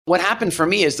what happened for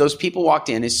me is those people walked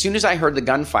in. As soon as I heard the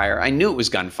gunfire, I knew it was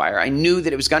gunfire. I knew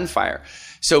that it was gunfire.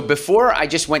 So before I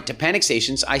just went to panic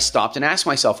stations, I stopped and asked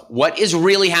myself, what is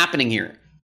really happening here?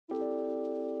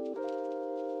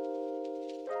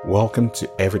 Welcome to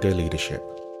Everyday Leadership,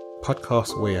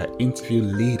 podcast where I interview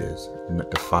leaders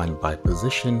not defined by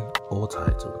position or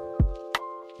title.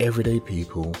 Everyday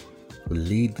people who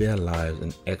lead their lives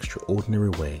in extraordinary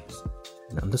ways.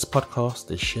 And on this podcast,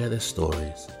 they share their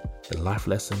stories, their life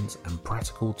lessons and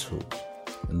practical tools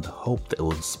in the hope that it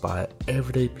will inspire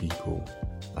everyday people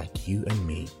like you and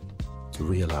me to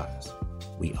realize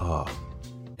we are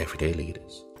everyday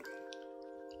leaders.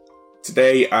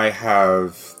 Today I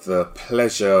have the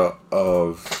pleasure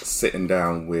of sitting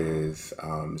down with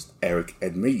Eric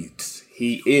Edmeades.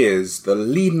 He is the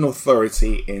leading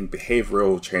authority in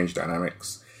behavioral change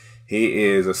dynamics. He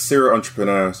is a serial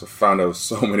entrepreneur, so founder of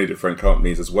so many different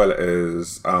companies, as well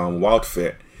as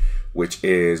WildFit, which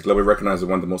is globally recognized as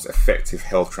one of the most effective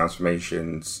health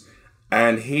transformations.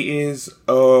 And he is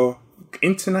a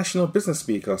international business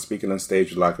speaker, speaking on stage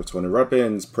with like Tony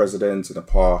Robbins, presidents in the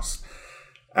past.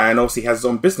 And also he has his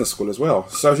own business school as well.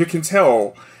 So as you can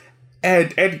tell,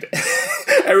 Eric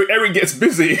gets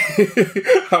busy.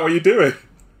 How are you doing?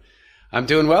 I'm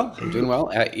doing well.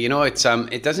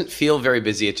 It doesn't feel very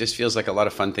busy. It just feels like a lot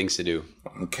of fun things to do.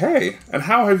 Okay. And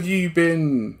how have you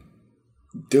been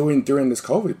doing during this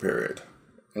COVID period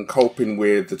and coping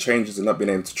with the changes and not being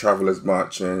able to travel as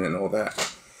much and all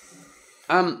that?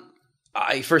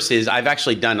 I've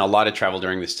actually done a lot of travel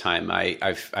during this time.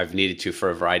 I've needed to for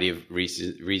a variety of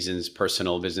reasons,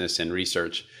 personal, business, and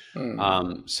research.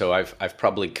 So I've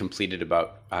probably completed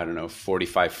about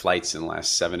 45 flights in the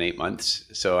last 7-8 months.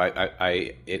 So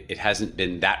it hasn't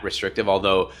been that restrictive,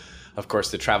 although of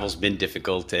course the travel's been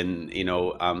difficult and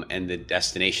and the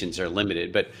destinations are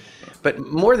limited. But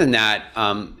more than that,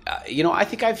 I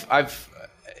think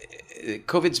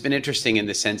COVID's been interesting in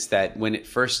the sense that when it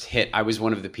first hit, I was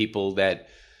one of the people that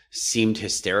seemed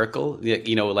hysterical.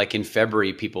 Like in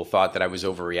February, people thought that I was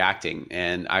overreacting,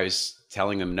 and I was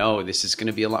telling them, no, this is going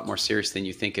to be a lot more serious than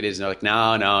you think it is. And they're like,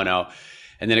 no.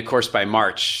 And then, of course, by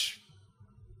March,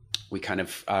 we kind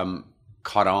of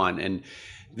caught on. And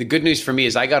the good news for me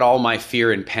is I got all my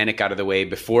fear and panic out of the way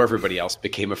before everybody else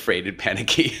became afraid and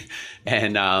panicky.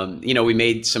 And, we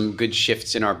made some good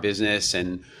shifts in our business,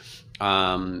 and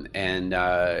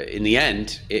in the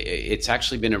end, it's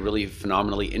actually been a really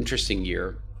phenomenally interesting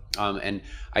year. And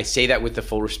I say that with the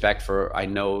full respect for, I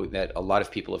know that a lot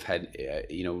of people have had,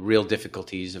 real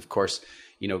difficulties, of course,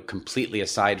 completely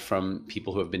aside from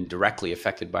people who have been directly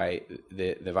affected by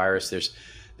the virus.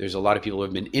 There's a lot of people who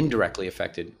have been indirectly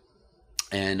affected.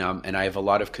 And I have a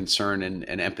lot of concern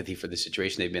and empathy for the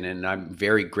situation they've been in. And I'm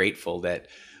very grateful that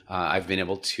I've been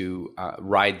able to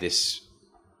ride this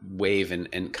wave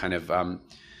and kind of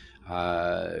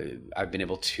I've been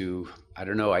able to,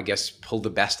 pull the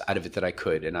best out of it that I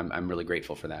could, and I'm really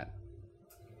grateful for that.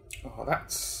 Oh,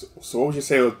 so what would you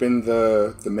say have been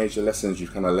the major lessons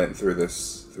you've kind of learned through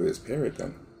this period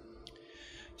then?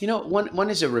 One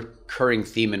is a recurring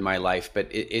theme in my life, but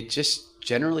it just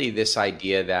generally this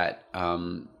idea that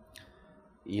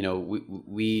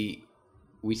we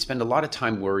spend a lot of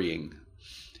time worrying,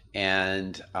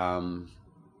 and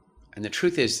the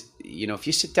truth is, if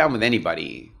you sit down with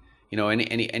anybody,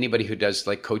 anybody who does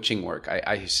like coaching work,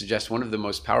 I suggest one of the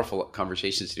most powerful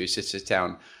conversations to do is sit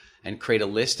down and create a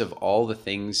list of all the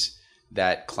things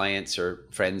that clients or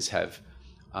friends have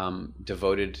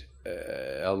devoted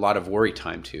a lot of worry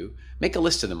time to. Make a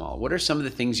list of them all. What are some of the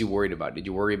things you worried about? Did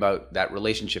you worry about that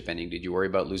relationship ending? Did you worry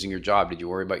about losing your job? Did you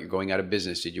worry about you going out of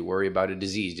business? Did you worry about a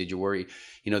disease? Did you worry,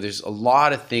 there's a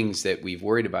lot of things that we've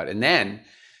worried about. And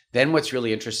then what's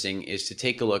really interesting is to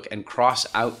take a look and cross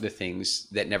out the things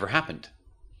that never happened,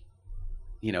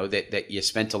 that you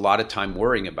spent a lot of time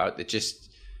worrying about that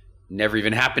just never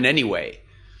even happened anyway.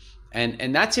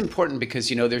 And that's important because,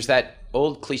 there's that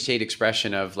old cliched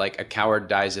expression of like a coward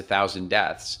dies 1,000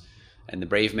 deaths and the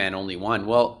brave man only one.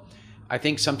 Well, I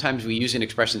think sometimes we use an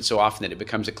expression so often that it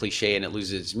becomes a cliche and it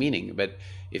loses its meaning. But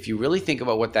if you really think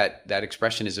about what that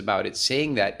expression is about, it's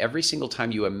saying that every single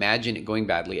time you imagine it going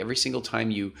badly, every single time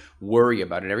you worry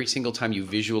about it, every single time you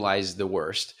visualize the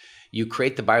worst, you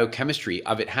create the biochemistry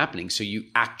of it happening. So you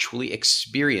actually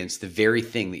experience the very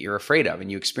thing that you're afraid of,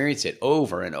 and you experience it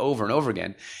over and over and over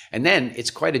again. And then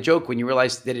it's quite a joke when you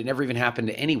realize that it never even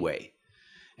happened anyway.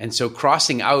 And so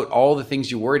crossing out all the things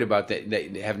you worried about that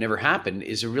have never happened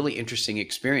is a really interesting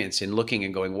experience in looking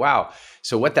and going, wow.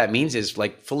 So what that means is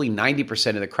like fully 90%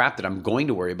 of the crap that I'm going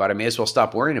to worry about, I may as well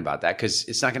stop worrying about that because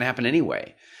it's not going to happen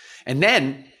anyway. And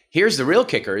then here's the real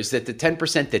kicker is that the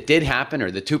 10% that did happen, or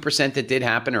the 2% that did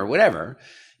happen, or whatever,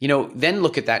 then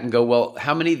look at that and go, well,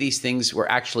 how many of these things were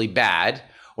actually bad,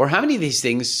 or how many of these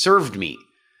things served me?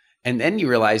 And then you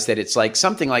realize that it's like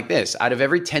something like this. Out of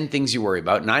every 10 things you worry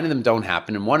about, 9 of them don't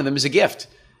happen, and one of them is a gift.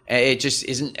 It just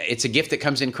isn't, it's a gift that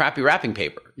comes in crappy wrapping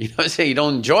paper. So you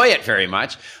don't enjoy it very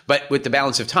much, but with the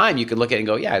balance of time, you can look at it and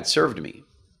go, yeah, it served me.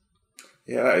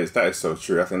 Yeah, that is so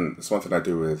true. I think it's one thing I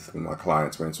do with my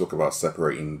clients when I talk about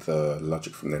separating the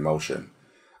logic from the emotion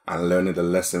and learning the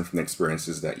lesson from the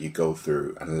experiences that you go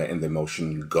through and letting the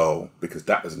emotion go, because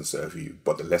that doesn't serve you,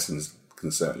 but the lessons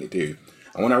can certainly do.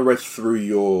 And when I read through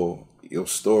your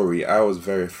story, I was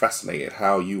very fascinated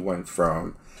how you went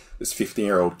from this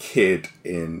 15-year-old kid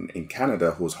in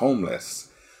Canada who was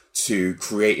homeless to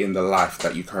creating the life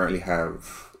that you currently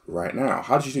have right now.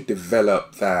 How did you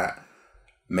develop that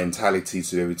mentality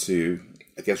to be able to,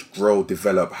 I guess, grow,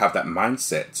 develop, have that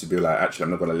mindset to be like, actually, I'm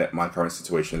not going to let my current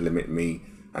situation limit me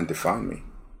and define me?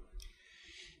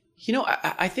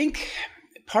 I think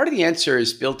part of the answer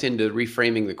is built into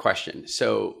reframing the question.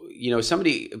 So,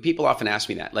 people often ask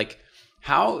me that, like,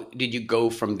 how did you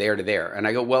go from there to there? And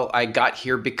I go, well, I got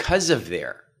here because of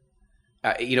there.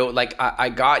 I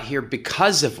got here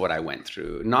because of what I went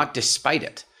through, not despite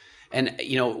it. And,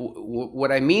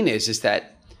 what I mean is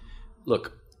that,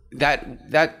 look,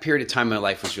 that period of time in my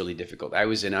life was really difficult. I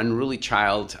was an unruly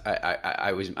child.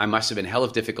 I must have been hell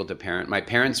of difficult to parent. My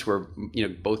parents were,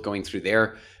 both going through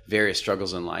their various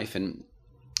struggles in life, and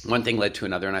one thing led to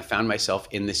another, and I found myself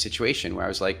in this situation where I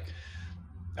was like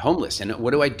homeless, and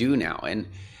what do I do now? And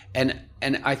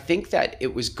I think that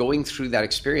it was going through that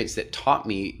experience that taught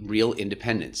me real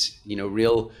independence,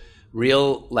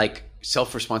 real like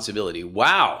self-responsibility.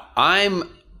 Wow, I'm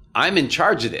in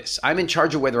charge of this. I'm in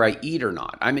charge of whether I eat or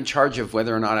not. I'm in charge of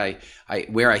whether or not I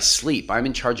where I sleep. I'm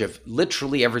in charge of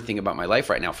literally everything about my life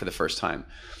right now for the first time.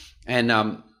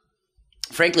 And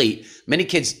frankly, many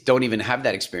kids don't even have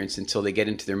that experience until they get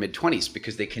into their mid-20s,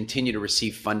 because they continue to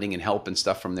receive funding and help and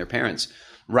stuff from their parents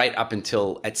right up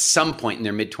until at some point in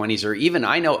their mid-20s. Or even,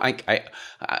 I know, I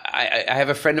have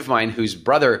a friend of mine whose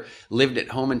brother lived at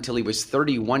home until he was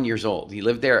 31 years old. He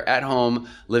lived there at home,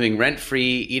 living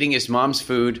rent-free, eating his mom's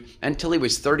food until he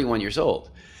was 31 years old.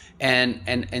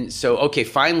 And so, okay,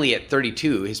 finally at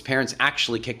 32, his parents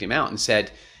actually kicked him out and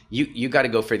said, you got to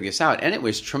go figure this out. And it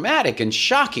was traumatic and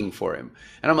shocking for him.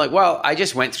 And I'm like, well, I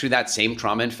just went through that same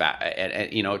trauma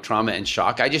and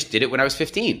shock. I just did it when I was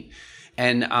 15.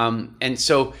 And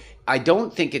so I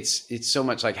don't think it's so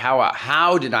much like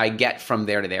how did I get from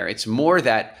there to there? It's more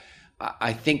that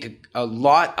I think a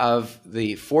lot of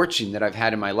the fortune that I've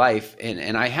had in my life,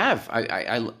 and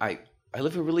I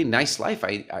live a really nice life.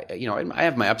 I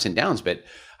have my ups and downs, but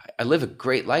I live a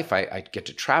great life. I get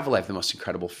to travel. I have the most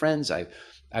incredible friends. I've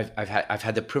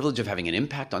had the privilege of having an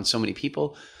impact on so many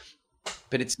people,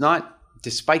 but it's not,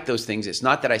 despite those things, it's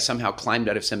not that I somehow climbed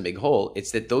out of some big hole.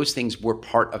 It's that those things were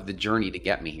part of the journey to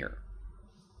get me here.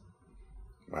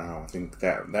 Wow, I think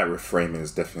that reframing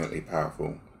is definitely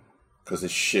powerful, because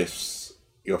it shifts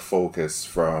your focus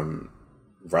from,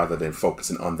 rather than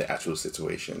focusing on the actual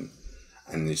situation,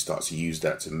 and you start to use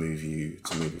that to move you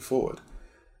forward.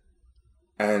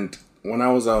 And when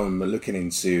I was looking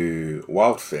into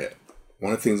WildFit,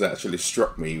 one of the things that actually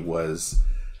struck me was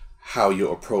how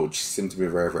your approach seemed to be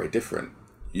very, very different.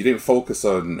 You didn't focus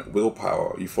on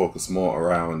willpower, you focused more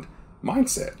around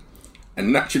mindset.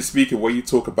 And naturally speaking, when you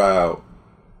talk about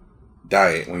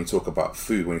diet, when you talk about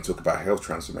food, when you talk about health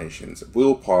transformations,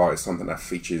 willpower is something that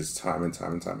features time and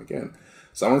time and time again.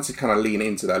 So I wanted to kind of lean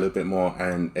into that a little bit more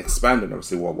and expand on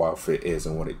obviously what WildFit is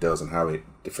and what it does and how it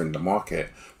differs in the market,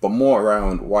 but more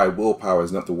around why willpower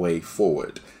is not the way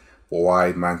forward, or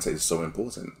why mindset is so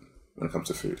important when it comes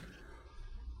to food.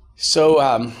 So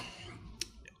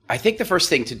I think the first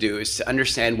thing to do is to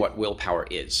understand what willpower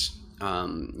is.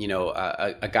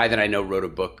 A guy that I know wrote a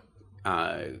book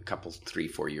a couple,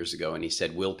 3-4 years ago, and he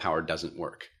said, willpower doesn't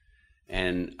work.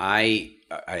 And I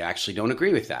actually don't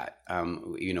agree with that.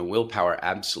 Willpower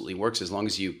absolutely works as long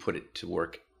as you put it to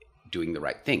work doing the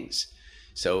right things.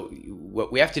 So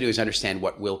what we have to do is understand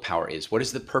what willpower is. What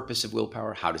is the purpose of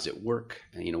willpower? How does it work?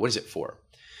 And, what is it for?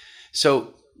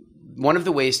 So one of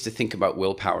the ways to think about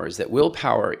willpower is that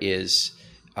willpower is,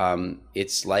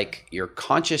 it's like your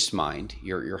conscious mind,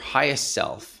 your highest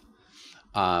self,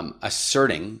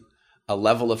 asserting a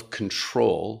level of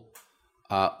control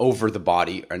over the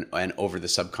body and over the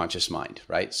subconscious mind,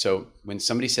 right? So when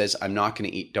somebody says, I'm not going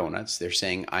to eat donuts, they're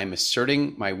saying, I'm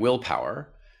asserting my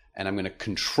willpower and I'm going to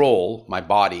control my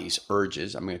body's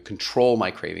urges. I'm going to control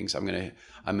my cravings. I'm going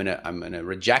to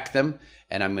reject them,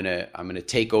 and I'm going to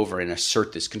take over and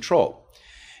assert this control.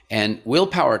 And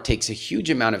willpower takes a huge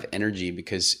amount of energy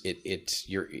because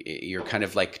you're kind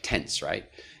of like tense, right?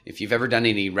 If you've ever done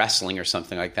any wrestling or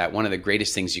something like that, one of the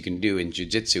greatest things you can do in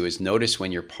jiu-jitsu is notice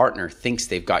when your partner thinks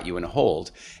they've got you in a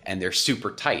hold and they're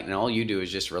super tight, and all you do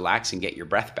is just relax and get your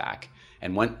breath back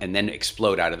and then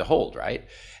explode out of the hold, right?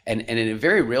 And in a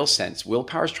very real sense,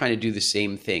 willpower is trying to do the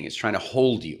same thing. It's trying to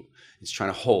hold you. It's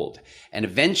trying to hold. And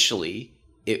eventually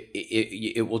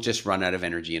it will just run out of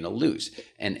energy and it'll lose.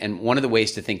 And one of the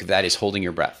ways to think of that is holding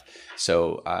your breath.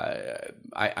 So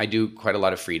I do quite a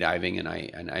lot of free diving,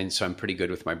 and so I'm pretty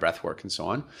good with my breath work and so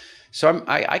on. So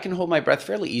I can hold my breath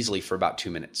fairly easily for about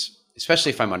 2 minutes, especially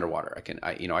if I'm underwater.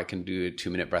 I can do a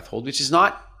 2-minute breath hold, which is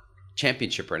not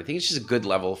championship or anything. It's just a good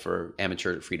level for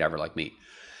amateur free diver like me.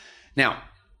 Now,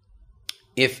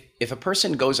 if a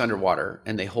person goes underwater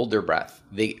and they hold their breath,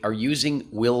 they are using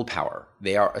willpower.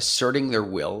 They are asserting their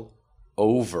will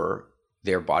over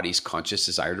their body's conscious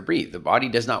desire to breathe. The body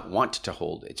does not want to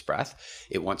hold its breath.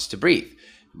 It wants to breathe,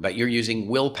 but you're using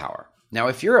willpower. Now,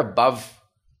 if you're above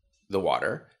the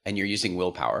water and you're using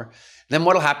willpower, then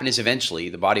what'll happen is eventually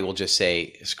the body will just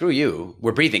say, screw you,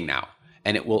 we're breathing now.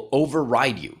 And it will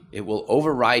override you. It will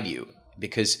override you.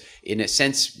 Because in a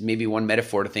sense, maybe one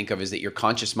metaphor to think of is that your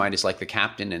conscious mind is like the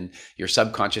captain and your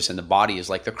subconscious and the body is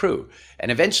like the crew.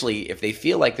 And eventually, if they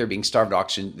feel like they're being starved of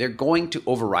oxygen, they're going to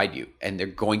override you and they're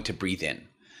going to breathe in.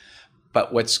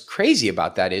 But what's crazy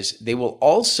about that is they will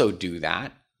also do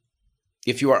that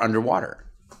if you are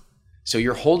underwater. So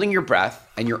you're holding your breath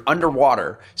and you're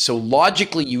underwater. So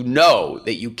logically, you know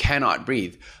that you cannot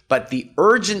breathe. But the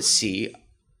urgency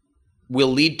will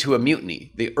lead to a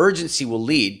mutiny. The urgency will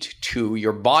lead to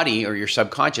your body or your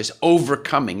subconscious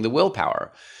overcoming the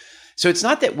willpower. So it's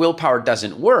not that willpower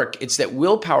doesn't work. It's that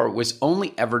willpower was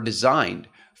only ever designed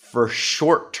for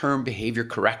short-term behavior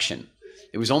correction.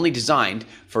 It was only designed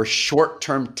for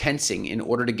short-term tensing in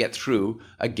order to get through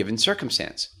a given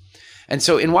circumstance. And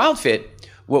so in WildFit,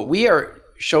 what we are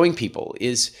showing people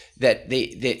is that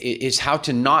is how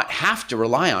to not have to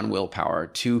rely on willpower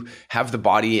to have the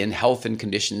body and health and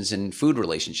conditions and food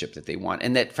relationship that they want,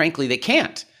 and that frankly they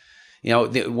can't.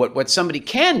 What somebody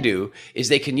can do is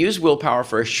they can use willpower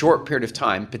for a short period of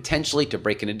time, potentially to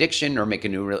break an addiction or make a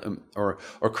new or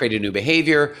create a new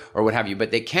behavior or what have you,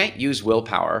 but they can't use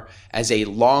willpower as a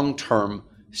long-term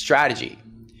strategy,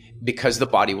 because the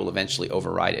body will eventually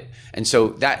override it. And so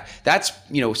that's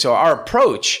so our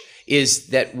approach is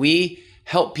that we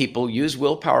help people use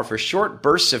willpower for short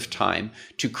bursts of time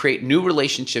to create new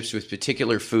relationships with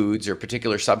particular foods or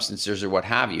particular substances or what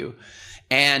have you.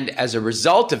 And as a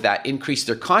result of that, increase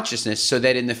their consciousness so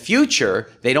that in the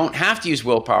future, they don't have to use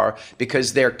willpower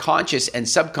because their conscious and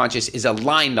subconscious is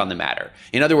aligned on the matter.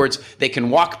 In other words, they can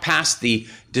walk past the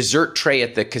dessert tray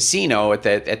at the casino, at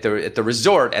the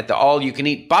resort, at the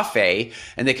all-you-can-eat buffet,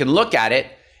 and they can look at it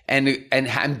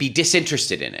and be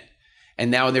disinterested in it. And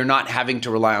now they're not having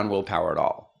to rely on willpower at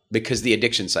all because the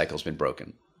addiction cycle's been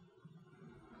broken.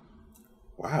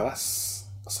 Wow, that's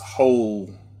a whole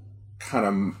kind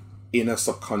of inner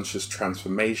subconscious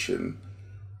transformation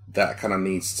that kind of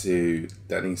needs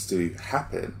to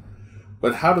happen.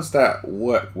 But how does that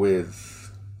work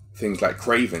with things like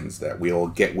cravings that we all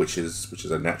get, which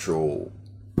is a natural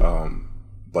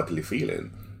bodily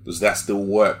feeling? Does that still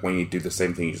work when you do the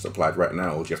same thing you just applied right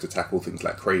now, or do you have to tackle things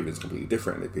like cravings completely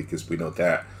differently? Because we know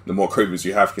that the more cravings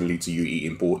you have can lead to you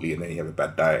eating poorly, and then you have a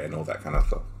bad diet and all that kind of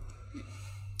stuff.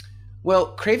 Well,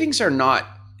 cravings are not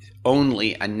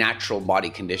only a natural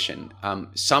body condition.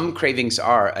 Some cravings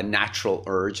are a natural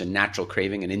urge, a natural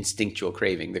craving, an instinctual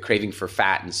craving, the craving for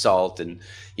fat and salt and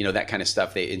that kind of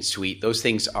stuff, and sweet. Those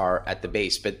things are at the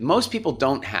base. But most people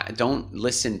don't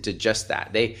listen to just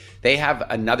that. They have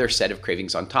another set of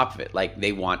cravings on top of it, like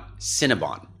they want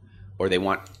Cinnabon, or they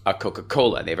want a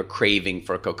Coca-Cola. They have a craving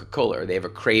for a Coca-Cola, or they have a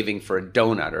craving for a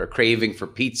donut, or a craving for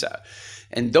pizza.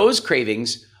 And those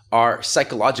cravings are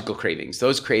psychological cravings.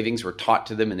 Those cravings were taught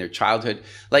to them in their childhood.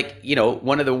 Like,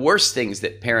 one of the worst things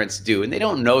that parents do, and they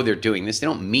don't know they're doing this, they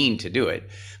don't mean to do it,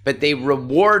 but they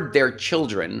reward their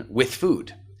children with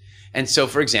food. And so,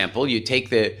 for example, you take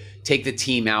the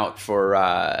team out for,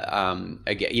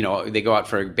 they go out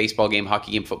for a baseball game,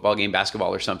 hockey game, football game,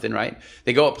 basketball or something, right?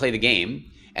 They go out, play the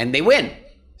game, and they win.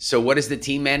 So what does the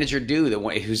team manager do?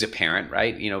 Who's a parent,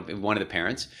 right? One of the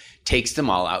parents takes them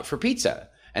all out for pizza.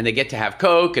 And they get to have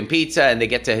Coke and pizza, and they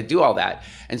get to do all that.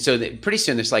 And so pretty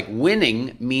soon it's like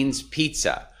winning means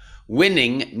pizza.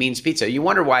 Winning means pizza. You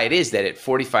wonder why it is that at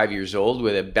 45 years old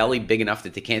with a belly big enough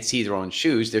that they can't see their own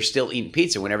shoes, they're still eating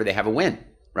pizza whenever they have a win,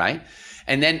 right?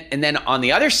 And then on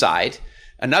the other side,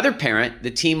 another parent,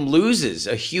 the team loses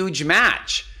a huge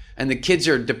match, and the kids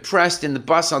are depressed in the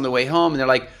bus on the way home, and they're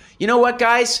like, you know what,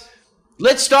 guys?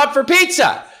 Let's stop for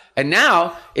pizza. And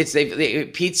now it's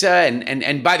pizza.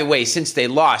 And by the way, since they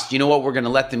lost, you know what? We're going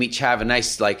to let them each have a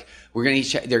nice, we're going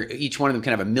to each one of them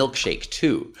can have a milkshake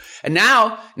too. And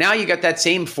now you got that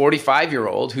same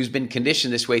 45-year-old who's been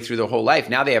conditioned this way through their whole life.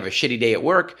 Now they have a shitty day at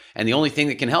work, and the only thing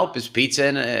that can help is pizza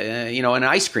and an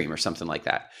ice cream or something like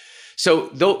that. So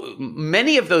though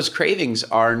many of those cravings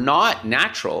are not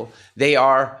natural, they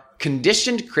are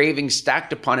conditioned cravings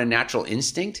stacked upon a natural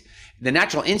instinct. The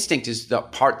natural instinct is the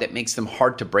part that makes them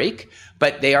hard to break,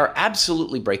 but they are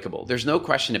absolutely breakable. There's no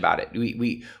question about it.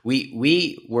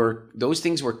 Those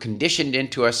things were conditioned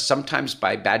into us, sometimes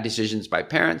by bad decisions by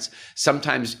parents,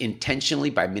 sometimes intentionally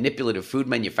by manipulative food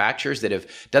manufacturers that have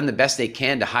done the best they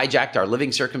can to hijack our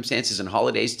living circumstances and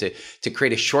holidays to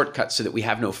create a shortcut so that we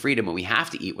have no freedom and we have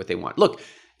to eat what they want. Look,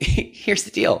 here's the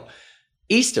deal.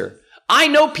 Easter. I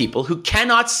know people who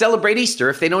cannot celebrate Easter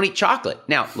if they don't eat chocolate.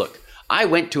 Now, look. I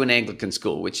went to an Anglican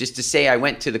school, which is to say I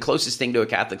went to the closest thing to a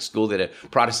Catholic school that a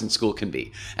Protestant school can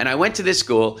be. And I went to this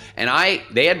school, and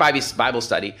they had Bible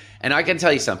study, and I can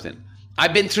tell you something.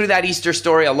 I've been through that Easter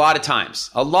story a lot of times,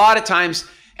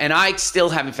 and I still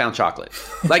haven't found chocolate.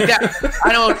 Like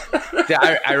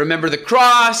that, I remember the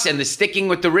cross and the sticking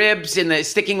with the ribs and the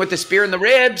sticking with the spear in the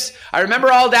ribs. I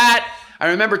remember all that. I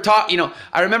remember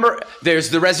I remember there's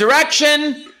the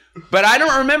resurrection. But I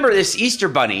don't remember this Easter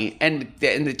bunny and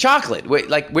the chocolate.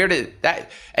 Where did that?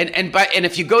 And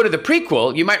if you go to the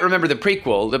prequel, you might remember the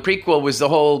prequel. The prequel was the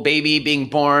whole baby being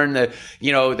born,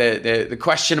 the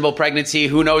questionable pregnancy.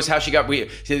 Who knows how she got?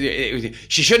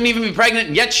 She shouldn't even be pregnant,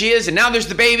 and yet she is. And now there's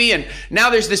the baby, and now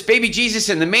there's this baby Jesus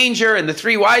in the manger, and the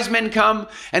 3 wise men come,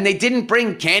 and they didn't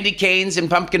bring candy canes and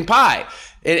pumpkin pie.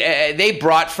 They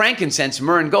brought frankincense,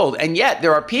 myrrh, and gold. And yet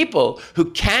there are people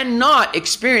who cannot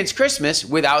experience Christmas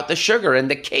without the sugar and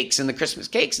the cakes and the Christmas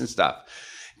cakes and stuff.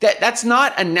 That's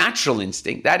not a natural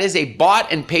instinct. That is a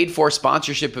bought and paid for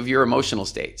sponsorship of your emotional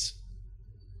states.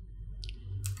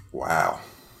 Wow.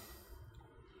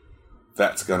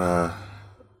 That's gonna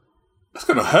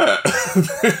hurt.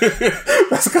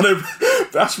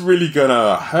 That's really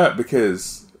gonna hurt,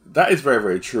 because that is very,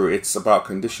 very true. It's about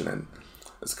conditioning.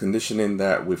 It's conditioning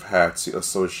that we've had to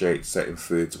associate certain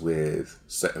foods with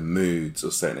certain moods or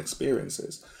certain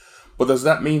experiences. But does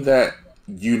that mean that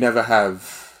you never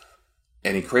have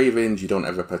any cravings? You don't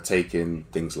ever partake in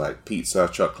things like pizza,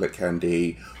 chocolate,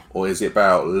 candy? Or is it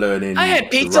about learning? I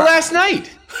had pizza last night.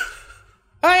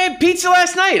 I've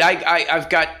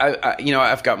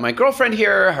got my girlfriend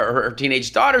here. Her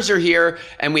teenage daughters are here,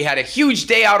 and we had a huge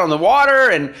day out on the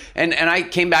water. And I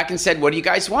came back and said, "What do you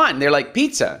guys want?" And they're like,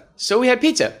 "Pizza." So we had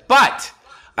pizza. But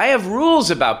I have rules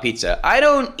about pizza. I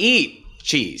don't eat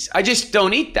cheese. I just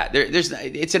don't eat that.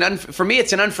 For me,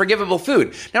 it's an unforgivable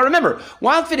food. Now remember,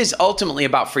 WildFit is ultimately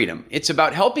about freedom. It's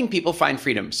about helping people find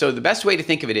freedom. So the best way to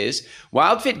think of it is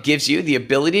WildFit gives you the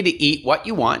ability to eat what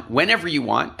you want, whenever you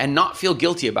want, and not feel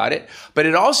guilty about it. But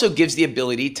it also gives the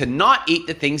ability to not eat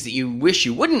the things that you wish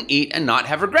you wouldn't eat and not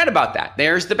have regret about that.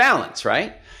 There's the balance,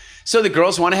 right? So the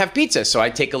girls want to have pizza. So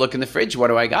I take a look in the fridge. What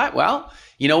do I got? Well,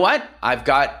 you know what? I've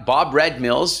got Bob Red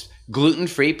Mill's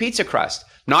gluten-free pizza crust.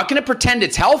 Not going to pretend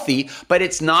it's healthy, but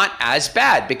it's not as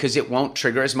bad because it won't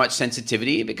trigger as much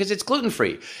sensitivity because it's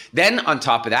gluten-free. Then on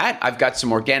top of that, I've got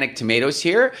some organic tomatoes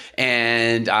here,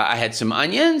 and I had some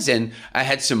onions, and I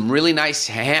had some really nice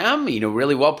ham,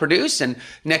 really well produced. And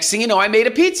next thing you know, I made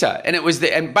a pizza. And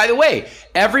and by the way,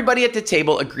 everybody at the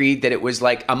table agreed that it was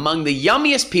like among the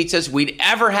yummiest pizzas we'd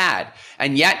ever had.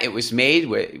 And yet it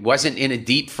wasn't in a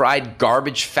deep fried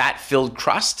garbage fat-filled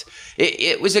crust.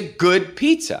 It was a good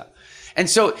pizza. And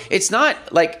so it's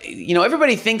not like,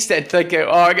 everybody thinks that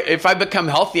if I become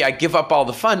healthy, I give up all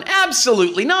the fun.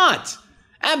 Absolutely not.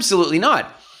 Absolutely not.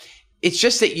 It's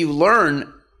just that you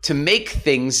learn to make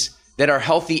things that are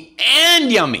healthy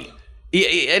and yummy.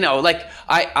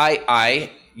 I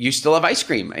used to love ice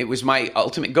cream. It was my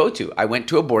ultimate go-to. I went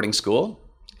to a boarding school,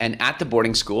 and at the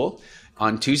boarding school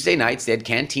on Tuesday nights, they had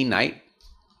canteen night.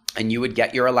 And you would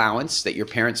get your allowance that your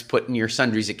parents put in your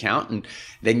sundries account, and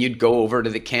then you'd go over to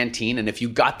the canteen. And if you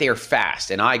got there fast,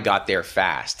 and I got there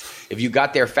fast, if you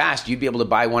got there fast, you'd be able to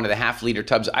buy one of the half-liter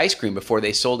tubs of ice cream before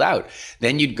they sold out.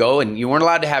 Then you'd go, and you weren't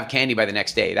allowed to have candy by the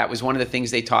next day. That was one of the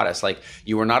things they taught us.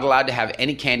 You were not allowed to have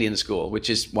any candy in the school, which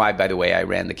is why, by the way, I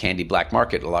ran the candy black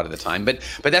market a lot of the time. But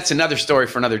that's another story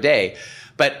for another day.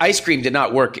 But ice cream did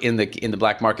not work in the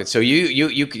black market, so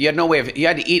you had no way of. You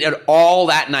had to eat it all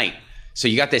that night. So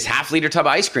you got this half-liter tub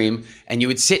of ice cream, and you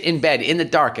would sit in bed in the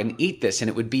dark and eat this, and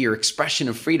it would be your expression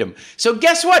of freedom. So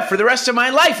guess what? For the rest of my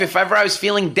life, if ever I was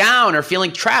feeling down or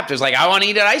feeling trapped, I was like, I want to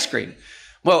eat an ice cream.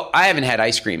 Well, I haven't had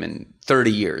ice cream in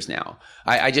 30 years now.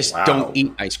 I just don't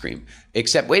eat ice cream.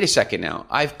 Except, wait a second now.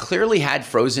 I've clearly had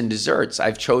frozen desserts.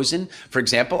 I've chosen, for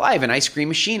example, I have an ice cream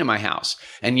machine in my house.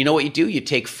 And you know what you do? You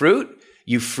take fruit,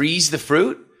 you freeze the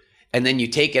fruit, and then you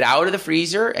take it out of the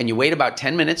freezer and you wait about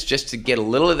 10 minutes just to get a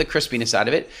little of the crispiness out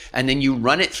of it. And then you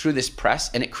run it through this press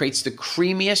and it creates the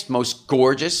creamiest, most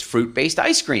gorgeous fruit-based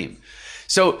ice cream.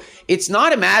 So it's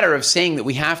not a matter of saying that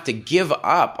we have to give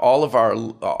up all of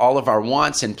our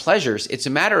wants and pleasures. It's a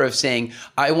matter of saying,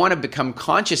 I want to become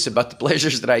conscious about the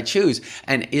pleasures that I choose.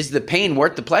 And is the pain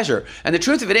worth the pleasure? And the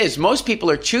truth of it is, most people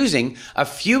are choosing a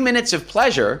few minutes of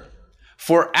pleasure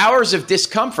for hours of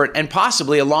discomfort and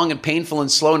possibly a long and painful and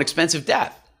slow and expensive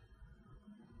death.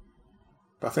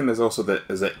 But I think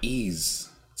there's an ease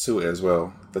to it as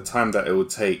well. The time that it would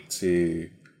take to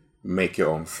make your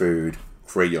own food,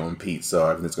 create your own pizza,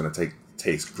 everything's going to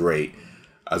taste great,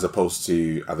 as opposed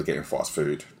to either getting fast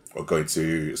food or going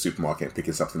to a supermarket and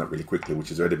picking something up really quickly, which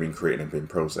has already been created and been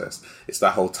processed. It's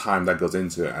that whole time that goes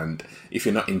into it. And if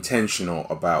you're not intentional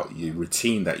about your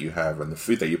routine that you have and the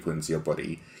food that you put into your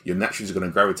body, you're naturally just going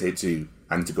to gravitate to,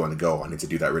 I need to go on the go, I need to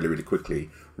do that really, really quickly,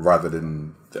 rather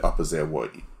than the opposite of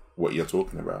what you're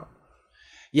talking about.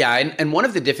 Yeah, and one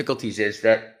of the difficulties is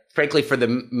that, frankly, for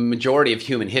the majority of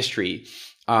human history,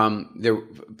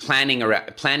 planning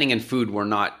and food were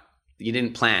not, you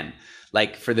didn't plan.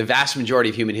 Like for the vast majority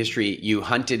of human history, you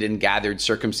hunted and gathered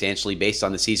circumstantially based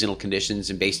on the seasonal conditions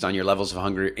and based on your levels of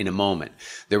hunger in a moment.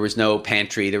 There was no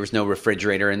pantry, there was no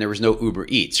refrigerator, and there was no Uber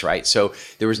Eats, right? So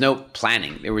there was no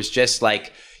planning. There was just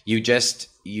like, you just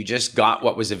got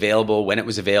what was available when it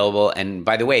was available. And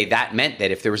by the way, that meant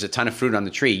that if there was a ton of fruit on the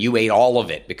tree, you ate all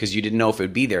of it because you didn't know if it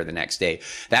would be there the next day.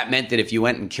 That meant that if you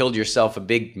went and killed yourself a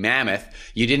big mammoth,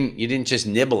 you didn't just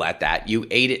nibble at that. You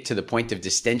ate it to the point of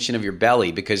distension of your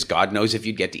belly because God knows if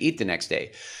you'd get to eat the next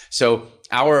day. So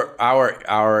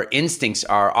our instincts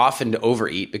are often to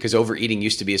overeat because overeating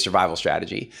used to be a survival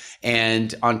strategy.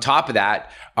 And on top of that,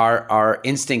 our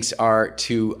instincts are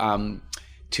to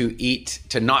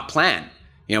not plan.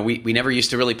 You know, we never used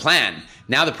to really plan.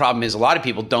 Now the problem is a lot of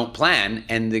people don't plan,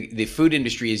 and the food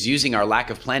industry is using our lack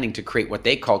of planning to create what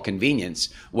they call convenience,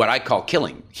 what I call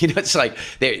killing. You know, it's like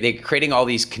they're creating all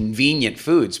these convenient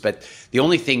foods, but the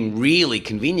only thing really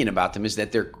convenient about them is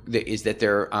that they're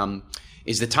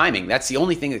the timing. That's the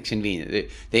only thing that's convenient.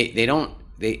 They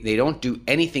don't do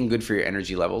anything good for your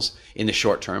energy levels in the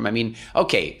short term. I mean,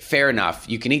 okay, fair enough.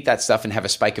 You can eat that stuff and have a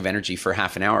spike of energy for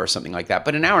half an hour or something like that.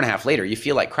 But an hour and a half later, you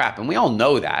feel like crap. And we all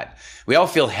know that. We all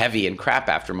feel heavy and crap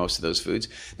after most of those foods.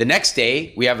 The next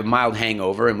day, we have a mild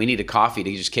hangover and we need a coffee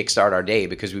to just kickstart our day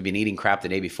because we've been eating crap the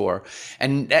day before.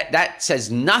 And that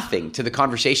says nothing to the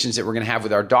conversations that we're going to have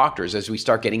with our doctors as we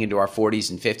start getting into our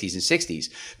 40s and 50s and 60s,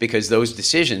 because those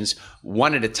decisions,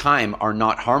 one at a time, are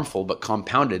not harmful, but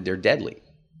compounded, they're deadly.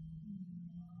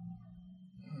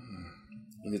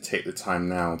 You need to take the time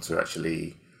now to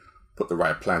actually put the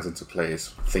right plans into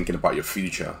place, thinking about your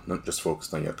future, not just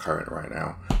focused on your current right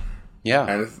now. Yeah.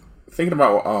 And thinking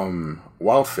about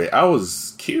WildFit, I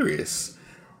was curious.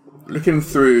 Looking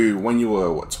through when you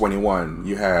were 21,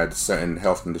 you had certain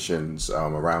health conditions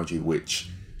around you,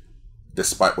 which,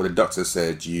 despite what the doctor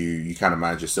said, you kind of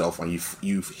managed yourself and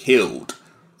you've healed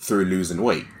through losing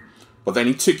weight. But then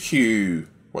it took you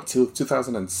till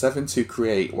 2007 to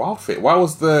create WildFit. Why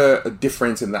was there a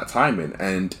difference in that timing?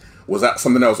 And was that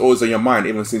something that was always on your mind,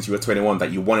 even since you were 21,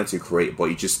 that you wanted to create, but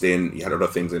you had other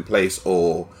things in place,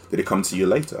 or did it come to you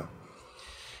later?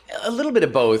 A little bit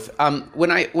of both.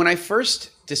 When I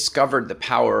first discovered the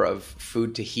power of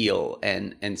food to heal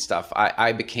and stuff,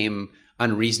 I became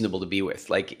unreasonable to be with.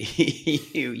 Like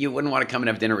you wouldn't want to come and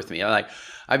have dinner with me. I'd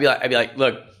be like,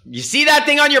 look, you see that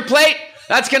thing on your plate?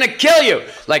 That's going to kill you.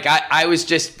 Like I was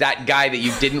just that guy that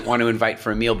you didn't want to invite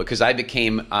for a meal, because I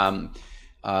became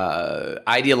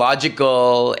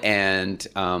ideological and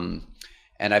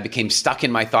I became stuck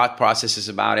in my thought processes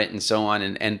about it and so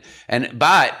on.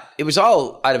 But it was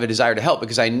all out of a desire to help,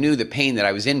 because I knew the pain that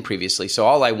I was in previously. So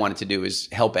all I wanted to do was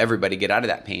help everybody get out of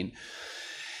that pain.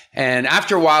 And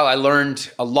after a while, I learned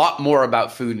a lot more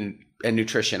about food and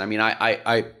nutrition. I mean,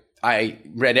 I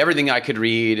read everything I could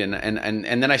read, and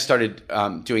then I started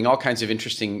doing all kinds of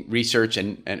interesting research,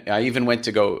 and I even went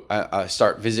to go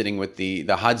start visiting with the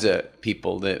Hadza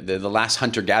people, the last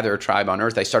hunter-gatherer tribe on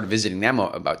Earth. I started visiting them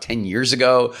about 10 years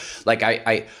ago. Like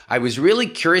I was really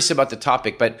curious about the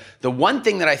topic, but the one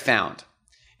thing that I found,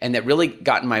 and that really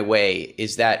got in my way,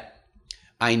 is that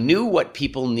I knew what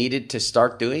people needed to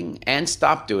start doing and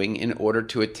stop doing in order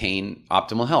to attain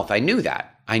optimal health. I knew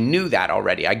that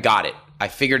already. I got it. I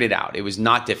figured it out. It was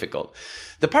not difficult.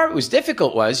 The part that was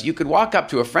difficult was you could walk up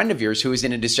to a friend of yours who is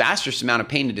in a disastrous amount of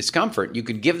pain and discomfort. You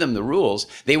could give them the rules.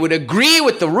 They would agree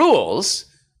with the rules,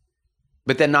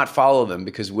 but then not follow them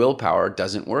because willpower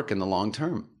doesn't work in the long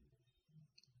term.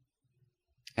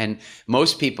 And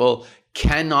most people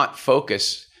cannot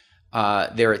focus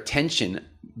their attention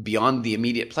beyond the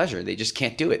immediate pleasure. They just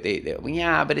can't do it. They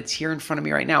yeah, but it's here in front of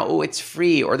me right now. Oh, it's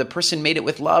free, or the person made it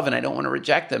with love and I don't want to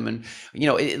reject them. And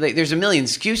there's a million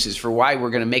excuses for why we're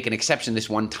going to make an exception this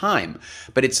one time.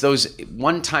 But it's those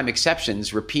one-time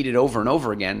exceptions repeated over and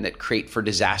over again that create for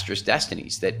disastrous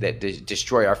destinies that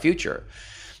destroy our future.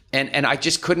 And I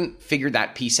just couldn't figure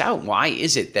that piece out. Why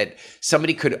is it that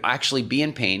somebody could actually be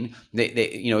in pain?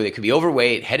 They could be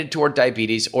overweight, headed toward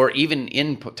diabetes, or even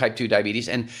in type 2 diabetes,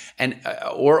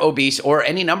 or obese, or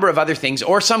any number of other things,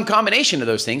 or some combination of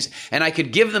those things. And I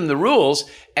could give them the rules,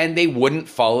 and they wouldn't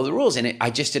follow the rules. And I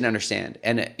just didn't understand.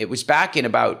 And it was back in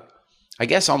about, I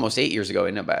guess, almost 8 years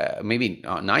ago, maybe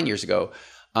 9 years ago.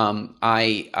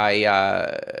 I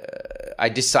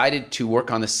decided to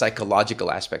work on the psychological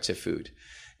aspects of food.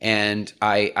 And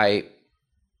I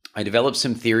developed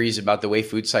some theories about the way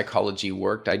food psychology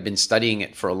worked. I'd been studying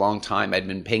it for a long time. I'd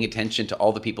been paying attention to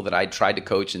all the people that I'd tried to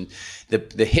coach, and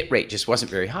the hit rate just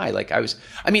wasn't very high.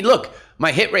 Look,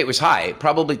 my hit rate was high.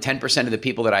 Probably 10% of the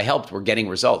people that I helped were getting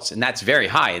results. And that's very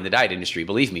high in the diet industry,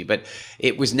 believe me. But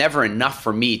it was never enough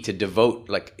for me to devote,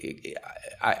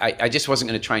 I just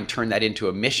wasn't going to try and turn that into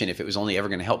a mission if it was only ever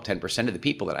going to help 10% of the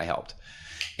people that I helped.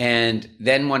 And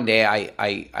then one day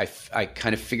I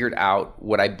kind of figured out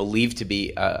what I believed to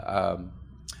be a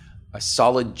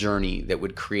solid journey that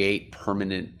would create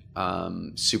permanent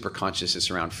super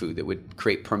consciousness around food, that would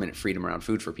create permanent freedom around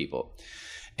food for people.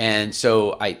 And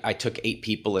so I took 8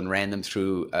 people and ran them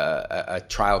through a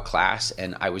trial class,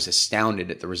 and I was astounded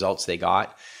at the results they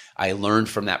got. I learned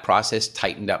from that process,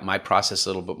 tightened up my process a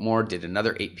little bit more, did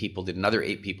another 8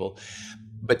 people.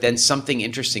 But then something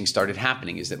interesting started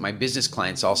happening, is that my business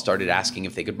clients all started asking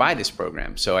if they could buy this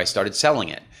program. So I started selling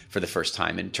it for the first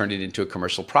time and turned it into a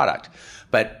commercial product.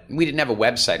 But we didn't have a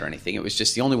website or anything. It was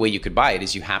just the only way you could buy it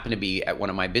is you happen to be at one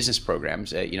of my business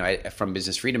programs, from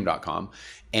businessfreedom.com.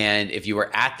 And if you were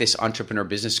at this entrepreneur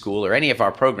business school or any of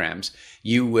our programs,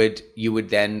 you would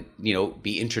then,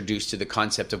 be introduced to the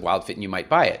concept of WildFit and you might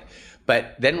buy it.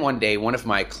 But then one day, one of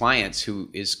my clients, who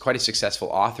is quite a successful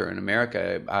author in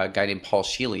America, a guy named Paul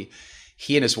Sheely,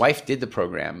 he and his wife did the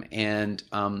program, and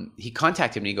he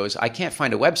contacted me. He goes, I can't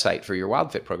find a website for your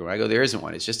WildFit program. I go, there isn't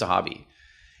one. It's just a hobby.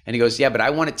 And he goes, yeah, but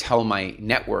I want to tell my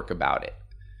network about it.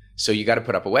 So you got to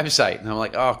put up a website. And I'm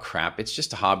like, oh, crap. It's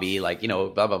just a hobby, blah,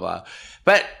 blah, blah.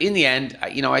 But in the end,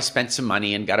 I spent some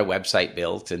money and got a website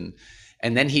built. And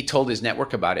then he told his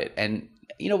network about it. And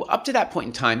up to that point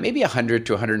in time, maybe 100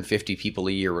 to 150 people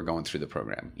a year were going through the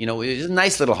program. It was a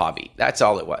nice little hobby. That's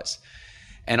all it was.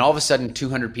 And all of a sudden,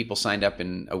 200 people signed up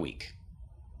in a week.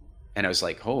 And I was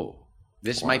like, oh,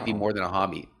 this might be more than a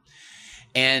hobby.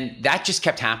 And that just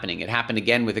kept happening. It happened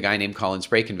again with a guy named Colin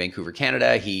Sprake in Vancouver,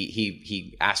 Canada.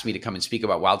 He asked me to come and speak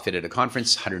about WildFit at a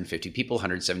conference. 150 people,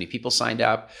 170 people signed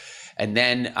up. And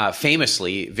then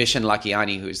famously, Vishen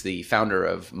Lakhiani, who is the founder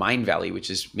of Mindvalley, which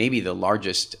is maybe the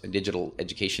largest digital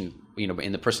education,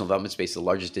 in the personal development space, the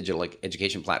largest digital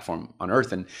education platform on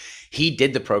earth. And he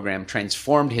did the program,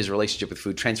 transformed his relationship with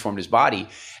food, transformed his body,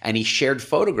 and he shared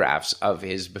photographs of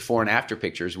his before and after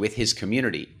pictures with his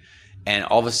community. And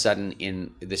all of a sudden, in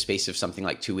the space of something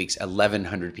like 2 weeks,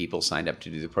 1,100 people signed up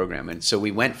to do the program. And so we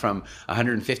went from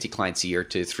 150 clients a year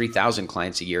to 3,000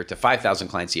 clients a year to 5,000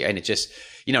 clients a year. And it just,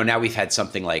 now we've had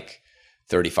something like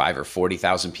 35 or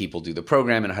 40,000 people do the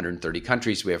program in 130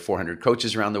 countries. We have 400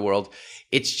 coaches around the world.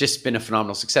 It's just been a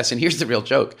phenomenal success. And here's the real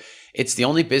joke. It's the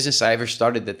only business I ever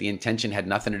started that the intention had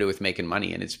nothing to do with making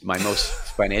money. And it's my most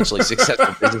financially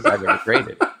successful business I've ever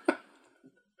created.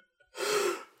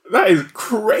 That is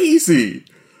crazy.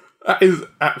 That is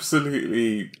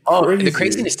absolutely crazy. Oh, the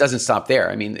craziness doesn't stop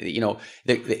there. I mean,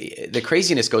 the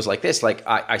craziness goes like this. Like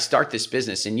I start this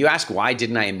business and you ask, why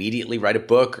didn't I immediately write a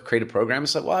book or create a program?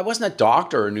 It's like, well, I wasn't a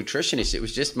doctor or a nutritionist. It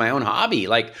was just my own hobby.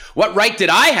 Like, what right did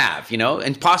I have,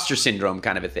 imposter syndrome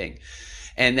kind of a thing.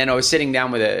 And then I was sitting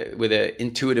down with a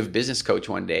intuitive business coach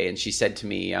one day, and she said to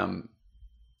me,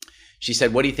 she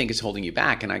said, what do you think is holding you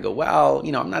back? And I go, well,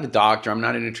 I'm not a doctor. I'm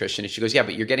not a nutritionist. She goes, yeah,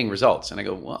 but you're getting results. And I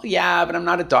go, well, yeah, but I'm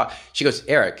not a doctor. She goes,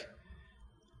 Eric,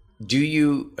 do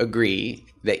you agree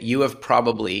that you have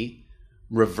probably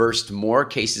reversed more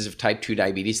cases of type 2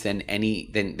 diabetes than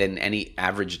any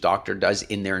average doctor does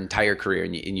in their entire career?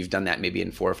 And you've done that maybe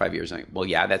in 4 or 5 years. And I go, well,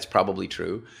 yeah, that's probably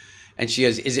true. And she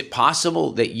goes, is it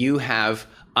possible that you have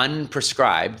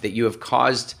unprescribed, that you have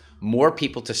caused more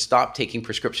people to stop taking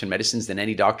prescription medicines than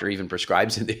any doctor even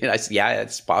prescribes? And I said, yeah,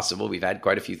 it's possible. We've had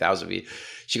quite a few thousand of you.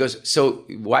 She goes, so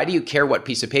why do you care what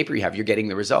piece of paper you have? You're getting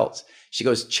the results. She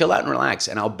goes, chill out and relax.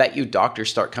 And I'll bet you doctors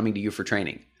start coming to you for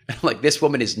training. Like, this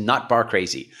woman is not bar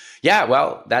crazy. Yeah,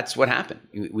 well, that's what happened.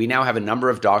 We now have a number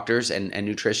of doctors and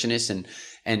nutritionists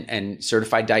and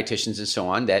certified dietitians and so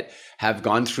on that have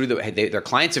gone through their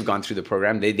clients have gone through the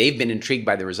program. They've been intrigued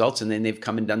by the results, and then they've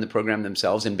come and done the program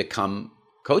themselves and become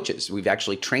coaches. We've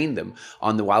actually trained them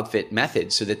on the WildFit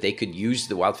method so that they could use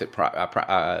the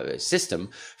WildFit system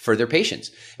for their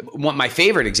patients. My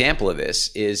favorite example of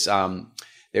this is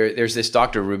there's this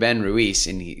Dr. Ruben Ruiz,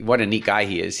 and what a neat guy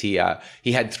he is. He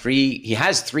has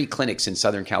three clinics in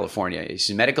Southern California. He's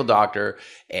a medical doctor,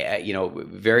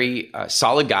 very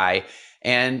solid guy.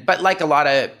 But like a lot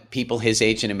of people his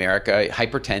age in America,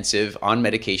 hypertensive, on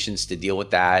medications to deal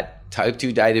with that, type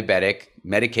 2 diabetic,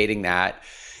 medicating that.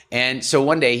 And so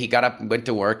one day he got up and went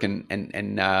to work and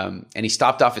he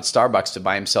stopped off at Starbucks to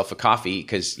buy himself a coffee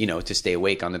because, to stay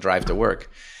awake on the drive to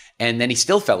work. And then he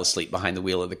still fell asleep behind the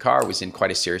wheel of the car, was in quite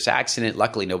a serious accident.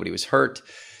 Luckily, nobody was hurt.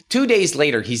 2 days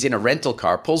later, he's in a rental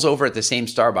car, pulls over at the same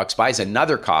Starbucks, buys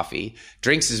another coffee,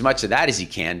 drinks as much of that as he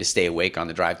can to stay awake on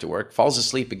the drive to work, falls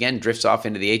asleep again, drifts off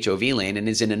into the HOV lane, and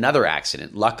is in another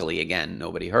accident. Luckily, again,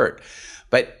 nobody hurt.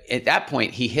 But at that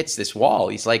point, he hits this wall.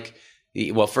 He's like,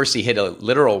 first he hit a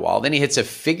literal wall, then he hits a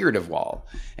figurative wall.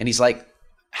 And he's like,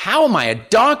 how am I a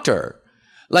doctor?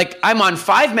 Like, I'm on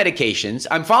 5 medications.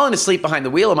 I'm falling asleep behind the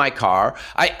wheel of my car.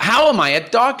 How am I a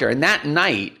doctor? And that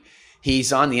night,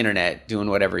 he's on the internet doing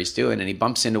whatever he's doing, and he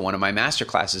bumps into one of my master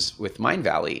classes with Mind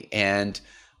Valley, and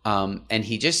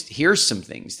he just hears some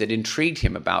things that intrigued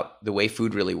him about the way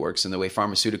food really works and the way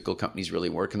pharmaceutical companies really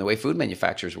work and the way food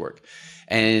manufacturers work.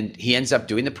 And he ends up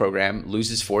doing the program,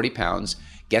 loses 40 pounds,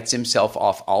 gets himself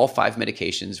off all 5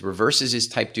 medications, reverses his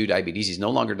type 2 diabetes. He's no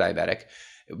longer diabetic.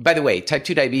 By the way, type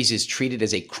 2 diabetes is treated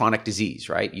as a chronic disease,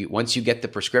 right? Once you get the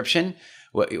prescription,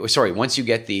 once you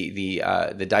get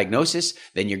the diagnosis,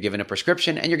 then you're given a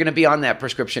prescription, and you're going to be on that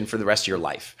prescription for the rest of your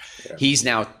life. Yeah. He's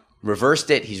now reversed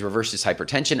it. He's reversed his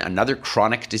hypertension, another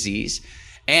chronic disease,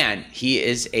 and he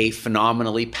is a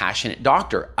phenomenally passionate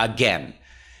doctor again.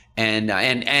 And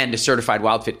a certified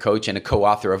WildFit coach and a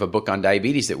co-author of a book on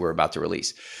diabetes that we're about to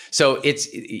release. So and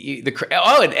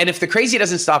if the crazy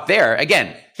doesn't stop there,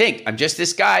 again, think, I'm just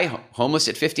this guy, homeless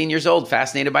at 15 years old,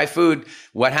 fascinated by food.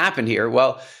 What happened here?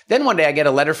 Well, then one day I get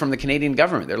a letter from the Canadian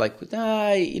government. They're like,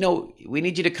 we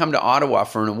need you to come to Ottawa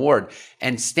for an award.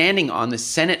 And standing on the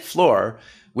Senate floor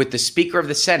with the Speaker of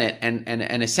the Senate and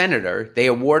a senator, they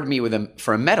award me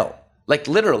for a medal. Like,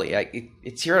 literally,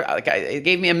 it's here. Like, it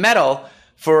gave me a medal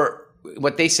for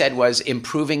what they said was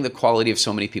improving the quality of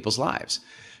so many people's lives.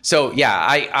 So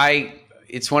yeah,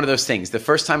 it's one of those things. The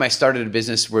first time I started a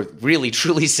business with really,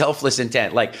 truly selfless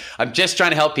intent, like, I'm just trying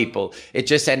to help people, it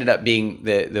just ended up being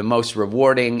the most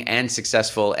rewarding and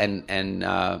successful and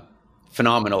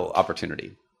phenomenal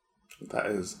opportunity. That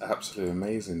is absolutely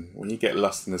amazing. When you get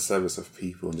lost in the service of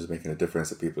people and just making a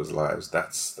difference in people's lives,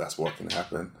 that's what can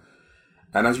happen.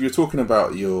 And as you were talking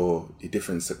about your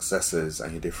different successes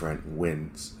and your different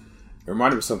wins, it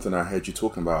reminded me of something I heard you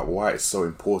talking about, why it's so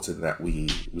important that we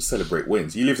celebrate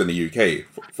wins. You lived in the UK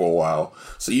for a while,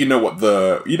 so you know what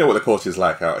the culture is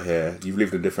like out here. You've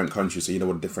lived in different countries, so you know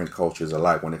what different cultures are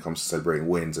like when it comes to celebrating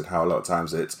wins, and how a lot of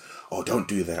times it's, oh, don't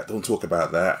do that, don't talk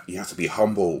about that. You have to be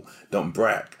humble, don't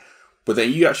brag. But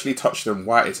then you actually touched on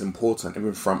why it's important,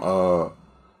 even from a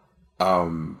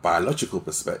biological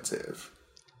perspective.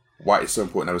 Why it's so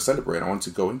important that we celebrate. I want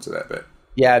to go into that bit.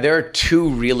 Yeah, there are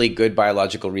 2 really good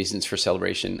biological reasons for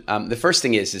celebration. The first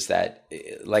thing is that,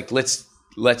 like,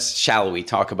 shall we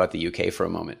talk about the UK for a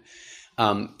moment?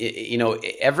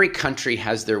 Every country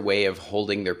has their way of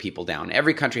holding their people down.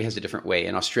 Every country has a different way.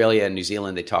 In Australia and New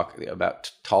Zealand, they talk about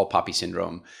tall poppy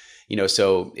syndrome.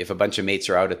 So if a bunch of mates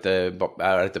are out at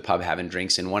the pub having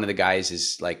drinks, and one of the guys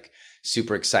is like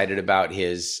super excited about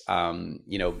his,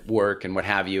 work and what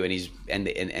have you, and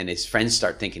his friends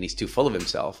start thinking he's too full of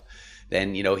himself,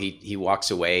 then, he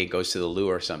walks away, goes to the loo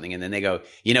or something, and then they go,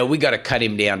 we got to cut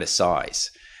him down to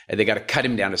size. And they got to cut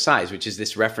him down to size, which is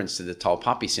this reference to the tall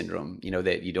poppy syndrome,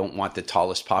 that you don't want the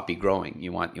tallest poppy growing.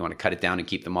 You want to cut it down and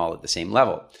keep them all at the same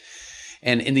level.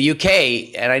 And in the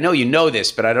UK, and I know you know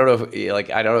this, but I don't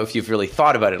know if you've really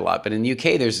thought about it a lot. But in the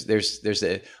UK, there's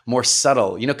a more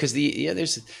subtle, because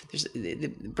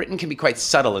Britain can be quite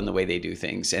subtle in the way they do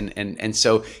things. And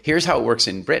so here's how it works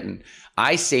in Britain.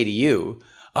 I say to you,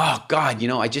 oh God,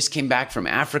 I just came back from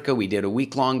Africa. We did a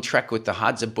week-long trek with the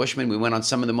Hadza Bushmen. We went on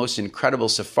some of the most incredible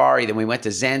safari. Then we went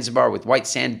to Zanzibar with white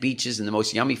sand beaches and the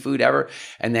most yummy food ever.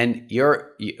 And then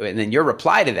your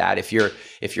reply to that, if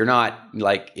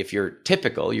you're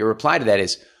typical, your reply to that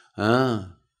is,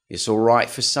 it's all right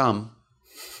for some,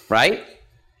 right?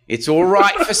 It's all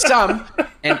right for some.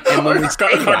 And when we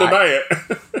can't deny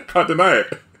it. Can't deny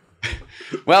it.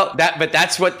 Well,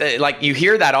 that's what you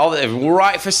hear that all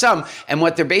right for some. And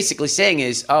what they're basically saying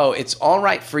is, oh, it's all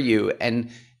right for you. And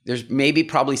there's maybe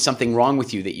probably something wrong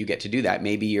with you that you get to do that.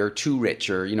 Maybe you're too rich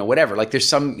or, whatever. Like there's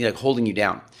some holding you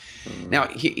down. Now,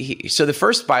 so the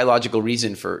first biological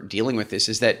reason for dealing with this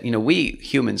is that, we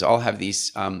humans all have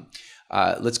these,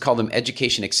 let's call them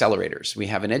education accelerators. We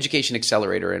have an education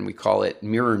accelerator and we call it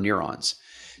mirror neurons.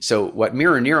 So what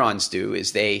mirror neurons do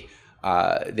is they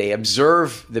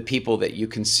observe the people that you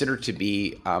consider to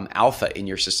be alpha in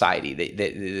your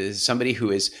society. Somebody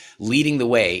who is leading the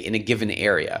way in a given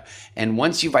area. And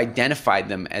once you've identified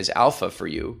them as alpha for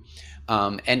you,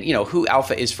 and who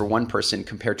alpha is for one person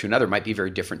compared to another might be a very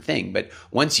different thing. But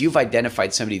once you've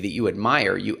identified somebody that you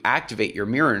admire, you activate your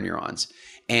mirror neurons.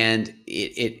 And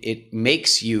it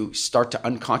makes you start to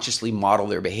unconsciously model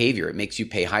their behavior. It makes you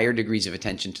pay higher degrees of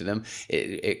attention to them.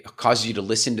 It causes you to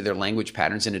listen to their language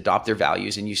patterns and adopt their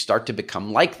values, and you start to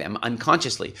become like them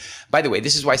unconsciously. By the way,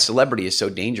 this is why celebrity is so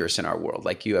dangerous in our world.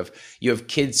 Like you have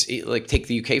kids, like take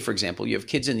the UK, for example. You have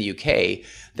kids in the UK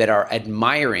that are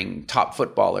admiring top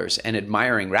footballers and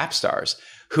admiring rap stars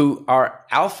who are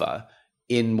alpha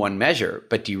in one measure,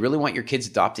 but do you really want your kids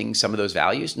adopting some of those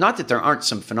values? Not that there aren't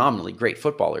some phenomenally great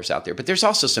footballers out there, but there's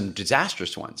also some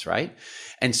disastrous ones, right?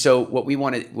 And so what we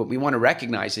want to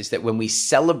recognize is that when we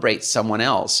celebrate someone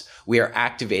else, we are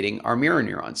activating our mirror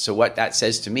neurons. So what that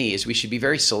says to me is we should be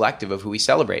very selective of who we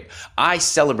celebrate. I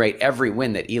celebrate every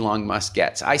win that Elon Musk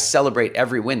gets. I celebrate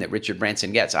every win that Richard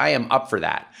Branson gets. I am up for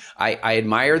that. I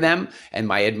admire them, and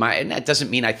that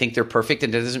doesn't mean I think they're perfect,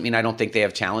 and it doesn't mean I don't think they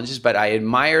have challenges, but I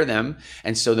admire them.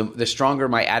 And so the stronger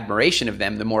my admiration of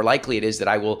them, the more likely it is that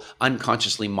I will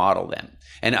unconsciously model them.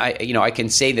 And I can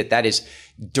say that is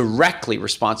directly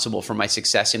responsible for my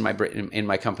success in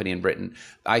my company in Britain.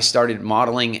 I started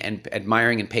modeling and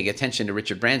admiring and paying attention to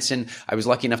Richard Branson. I was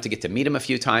lucky enough to get to meet him a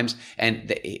few times,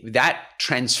 and that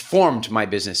transformed my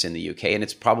business in the UK. And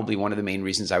it's probably one of the main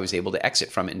reasons I was able to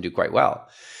exit from it and do quite well.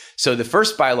 So the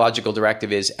first biological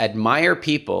directive is admire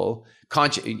people.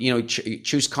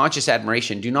 Choose conscious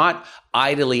admiration. Do not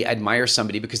idly admire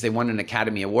somebody because they won an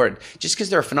Academy Award. Just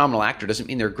because they're a phenomenal actor doesn't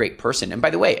mean they're a great person. And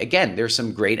by the way, again, there's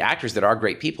some great actors that are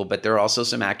great people, but there are also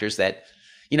some actors that,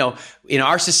 in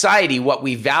our society, what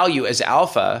we value as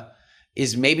alpha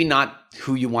is maybe not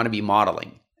who you want to be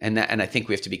modeling. And I think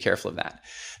we have to be careful of that.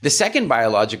 The second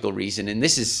biological reason, and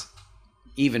this is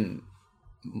even,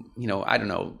 I don't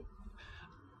know,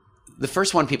 the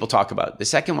first one people talk about. The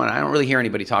second one, I don't really hear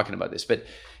anybody talking about this, but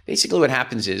basically what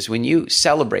happens is when you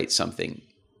celebrate something,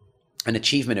 an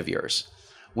achievement of yours,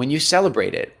 when you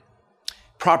celebrate it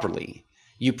properly,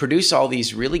 you produce all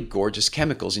these really gorgeous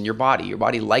chemicals in your body. Your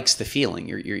body likes the feeling.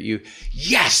 You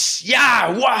yes,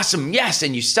 yeah, awesome, yes,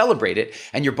 and you celebrate it,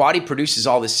 and your body produces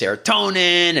all this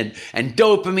serotonin and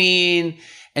dopamine.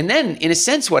 And then, in a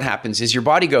sense, what happens is your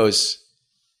body goes,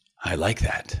 I like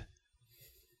that.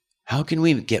 How can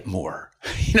we get more?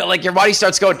 Your body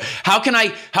starts going, how can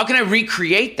I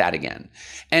recreate that again?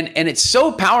 And it's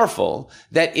so powerful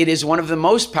that it is one of the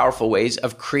most powerful ways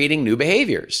of creating new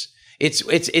behaviors.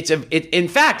 In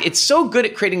fact, it's so good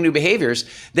at creating new behaviors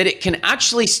that it can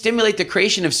actually stimulate the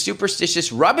creation of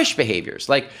superstitious rubbish behaviors.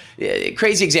 Like a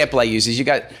crazy example I use is you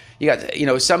got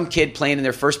some kid playing in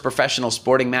their first professional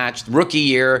sporting match, rookie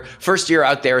year, first year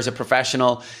out there as a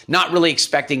professional, not really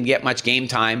expecting to get much game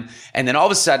time. And then all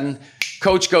of a sudden,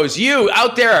 coach goes, you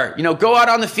out there, go out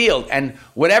on the field. And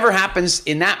whatever happens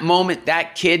in that moment,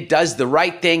 that kid does the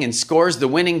right thing and scores the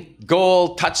winning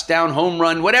goal, touchdown, home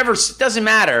run, whatever, it doesn't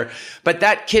matter. But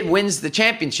that kid wins the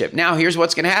championship. Now, here's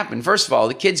what's going to happen. First of all,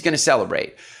 the kid's going to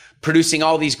celebrate, producing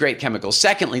all these great chemicals.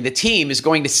 Secondly, the team is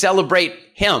going to celebrate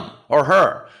him or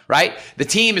her. Right? The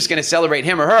team is going to celebrate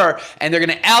him or her, and they're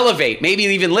going to elevate, maybe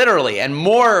even literally, and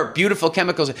more beautiful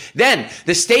chemicals. Then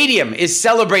the stadium is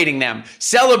celebrating them.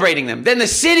 Then the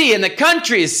city and the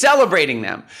country is celebrating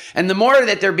them. And the more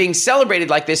that they're being celebrated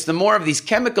like this, the more of these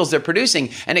chemicals they're producing,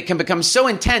 and it can become so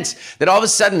intense that all of a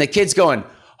sudden the kid's going,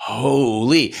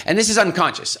 holy. And this is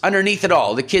unconscious. Underneath it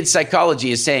all, the kid's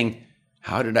psychology is saying,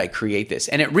 How did I create this?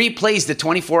 And it replays the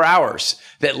 24 hours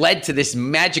that led to this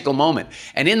magical moment.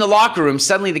 And in the locker room,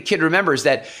 suddenly the kid remembers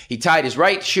that he tied his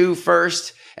right shoe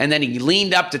first, and then he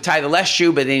leaned up to tie the left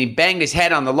shoe, but then he banged his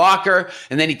head on the locker,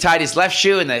 and then he tied his left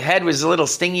shoe, and the head was a little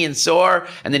stingy and sore,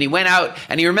 and then he went out,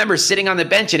 and he remembers sitting on the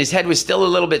bench, and his head was still a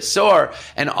little bit sore,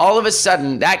 and all of a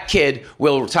sudden, that kid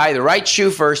will tie the right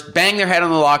shoe first, bang their head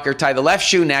on the locker, tie the left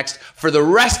shoe next, for the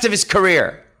rest of his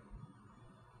career.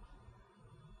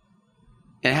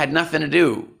 And it had nothing to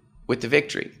do with the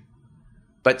victory.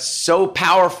 But so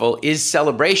powerful is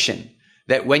celebration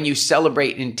that when you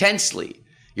celebrate intensely,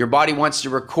 your body wants to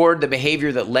record the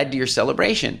behavior that led to your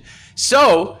celebration.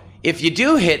 So if you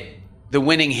do hit the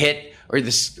winning hit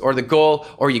or the goal,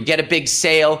 or you get a big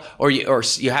sale, or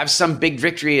you have some big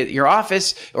victory at your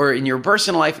office or in your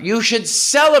personal life, you should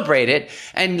celebrate it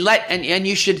and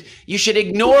you should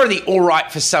ignore the all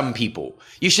right for some people.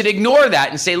 You should ignore that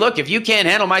and say, look, if you can't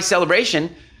handle my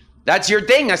celebration, that's your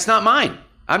thing. That's not mine.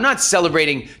 I'm not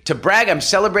celebrating to brag. I'm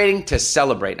celebrating to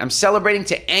celebrate. I'm celebrating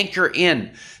to anchor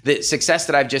in the success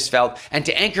that I've just felt and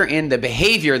to anchor in the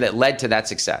behavior that led to that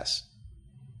success.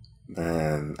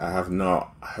 Man, I have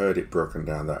not heard it broken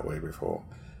down that way before.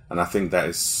 And I think that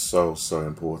is so, so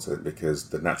important, because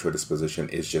the natural disposition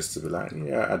is just to be like,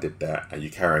 yeah, I did that. And you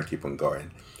carry on, keep on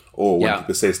going. Or when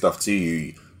people say stuff to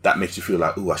you, that makes you feel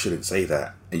like, oh, I shouldn't say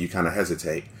that. And you kind of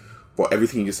hesitate. But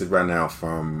everything you just said right now,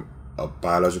 from a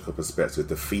biological perspective,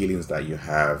 the feelings that you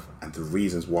have and the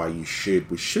reasons why we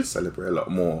should celebrate a lot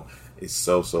more is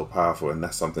so, so powerful. And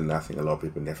that's something that I think a lot of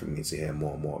people definitely need to hear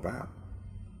more and more about.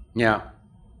 Yeah.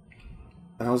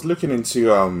 And I was looking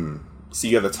into See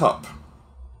You at the Top,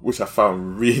 which I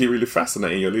found really, really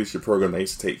fascinating. Your leadership program that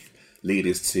used to take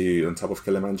leaders to on top of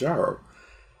Kilimanjaro.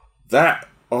 That,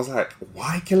 I was like,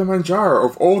 why Kilimanjaro?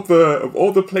 Of all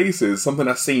the places, something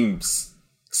that seems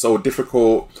so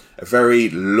difficult, a very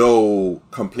low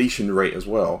completion rate as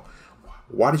well.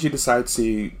 Why did you decide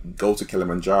to go to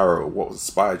Kilimanjaro? What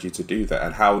inspired you to do that?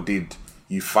 And how did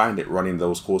you find it running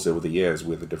those courses over the years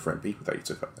with the different people that you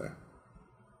took up there?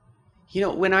 You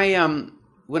know, when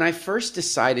I first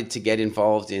decided to get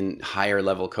involved in higher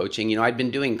level coaching, you know, I'd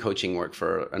been doing coaching work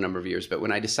for a number of years, but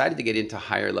when I decided to get into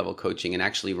higher level coaching and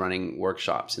actually running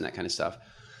workshops and that kind of stuff,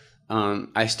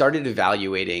 I started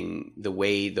evaluating the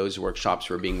way those workshops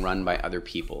were being run by other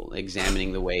people,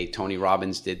 examining the way Tony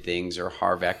Robbins did things, or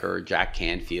Harv Eker, or Jack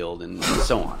Canfield, and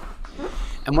so on.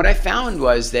 And what I found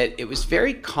was that it was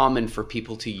very common for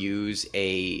people to use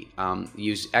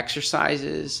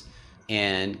exercises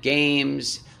and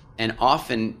games, and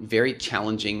often very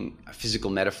challenging physical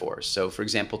metaphors. So, for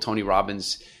example, Tony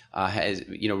Robbins has,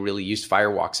 really used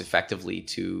firewalks effectively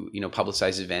to,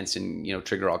 publicize events and,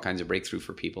 trigger all kinds of breakthrough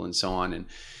for people and so on.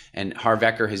 And Harv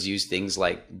Eker has used things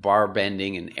like bar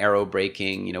bending and arrow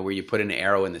breaking, where you put an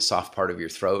arrow in the soft part of your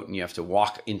throat and you have to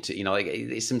walk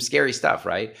into, some scary stuff,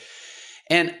 right?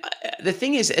 And the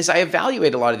thing is, as I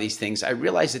evaluate a lot of these things, I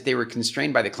realized that they were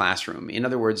constrained by the classroom. In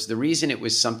other words, the reason it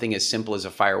was something as simple as a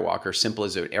firewalk or simple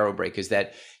as an arrow break is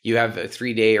that you have a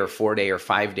 3-day or 4-day or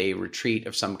 5-day retreat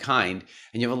of some kind,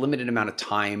 and you have a limited amount of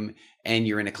time, and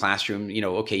you're in a classroom.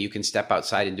 Okay, you can step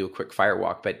outside and do a quick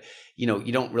firewalk, but you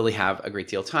don't really have a great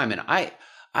deal of time. And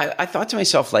I thought to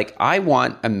myself, like, I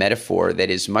want a metaphor that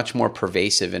is much more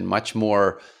pervasive and much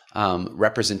more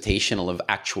representational of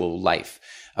actual life.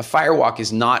 A firewalk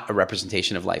is not a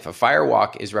representation of life. A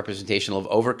firewalk is representational of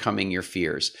overcoming your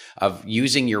fears, of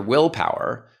using your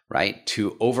willpower, right,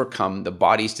 to overcome the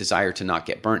body's desire to not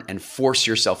get burnt and force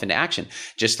yourself into action.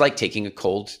 Just like taking a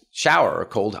cold shower or a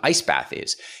cold ice bath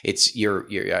is. It's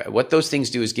what those things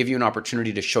do is give you an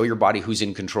opportunity to show your body who's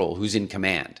in control, who's in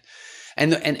command.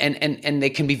 And they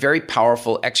can be very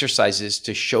powerful exercises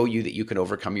to show you that you can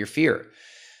overcome your fear.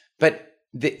 But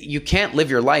you can't live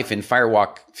your life in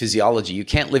firewalk physiology. You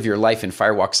can't live your life in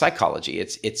firewalk psychology.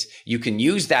 It's you can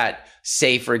use that.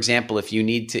 Say, for example, if you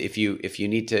need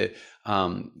to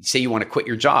say you want to quit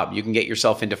your job, you can get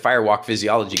yourself into firewalk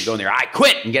physiology. You go in there, I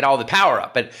quit, and get all the power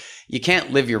up. But you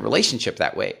can't live your relationship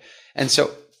that way. And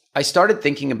so I started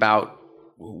thinking about,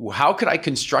 how could I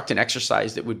construct an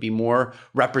exercise that would be more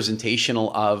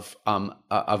representational of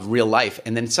real life?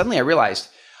 And then suddenly I realized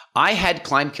I had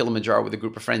climbed Kilimanjaro with a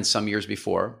group of friends some years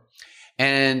before.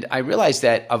 And I realized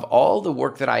that of all the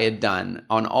work that I had done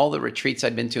on all the retreats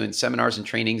I'd been to and seminars and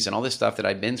trainings and all this stuff that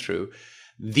I'd been through,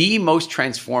 the most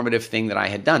transformative thing that I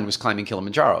had done was climbing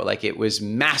Kilimanjaro. Like, it was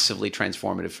massively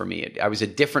transformative for me. I was a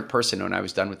different person when I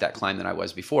was done with that climb than I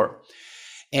was before.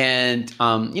 And,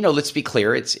 let's be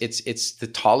clear, it's the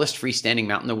tallest freestanding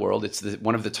mountain in the world. It's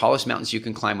one of the tallest mountains you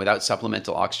can climb without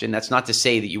supplemental oxygen. That's not to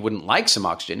say that you wouldn't like some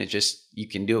oxygen. It's just, you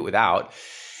can do it without.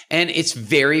 And it's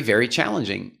very, very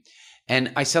challenging.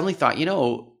 And I suddenly thought,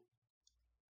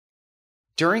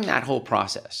 during that whole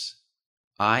process,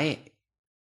 I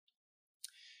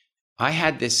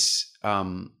had this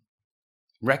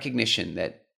recognition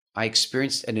that I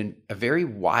experienced a very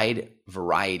wide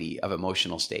variety of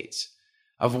emotional states,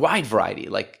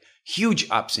 like huge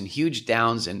ups and huge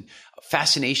downs and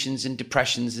fascinations and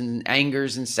depressions and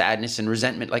angers and sadness and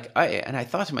resentment. And I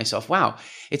thought to myself, wow,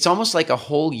 it's almost like a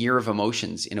whole year of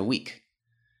emotions in a week.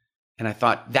 And I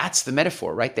thought, that's the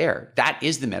metaphor right there. That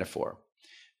is the metaphor.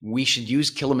 We should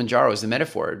use Kilimanjaro as the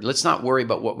metaphor. Let's not worry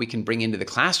about what we can bring into the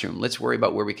classroom. Let's worry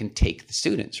about where we can take the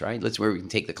students, right? Where we can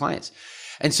take the clients.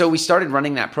 And so we started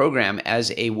running that program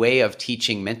as a way of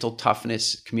teaching mental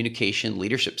toughness, communication,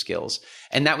 leadership skills.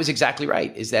 And that was exactly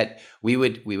right, is that we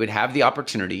would have the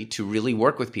opportunity to really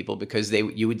work with people because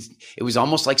it was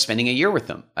almost like spending a year with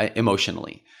them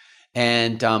emotionally.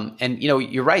 And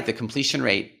you're right. The completion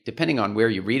rate, depending on where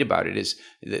you read about it, is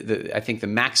I think the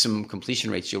maximum completion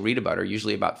rates you'll read about are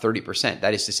usually about 30%.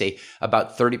 That is to say,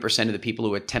 about 30% of the people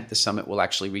who attempt the summit will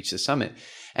actually reach the summit.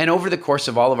 And over the course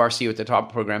of all of our See You at the Top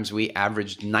programs, we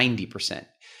averaged 90%.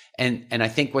 And I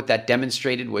think what that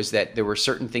demonstrated was that there were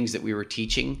certain things that we were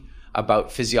teaching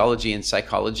about physiology and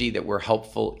psychology that were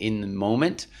helpful in the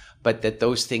moment, but that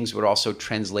those things were also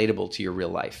translatable to your real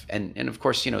life. And of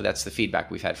course, that's the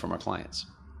feedback we've had from our clients.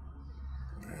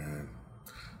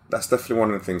 That's definitely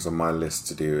one of the things on my list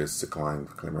to do, is to climb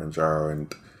Kilimanjaro.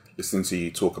 And listening to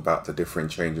you talk about the different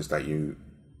changes that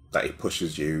it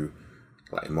pushes you,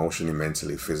 like emotionally,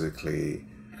 mentally, physically,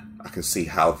 I can see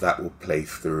how that will play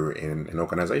through in an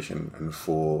organization and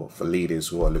for leaders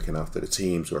who are looking after the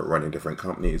teams, who are running different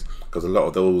companies, because a lot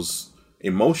of those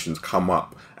emotions come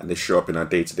up and they show up in our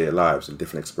day-to-day lives and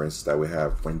different experiences that we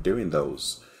have when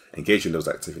engaging in those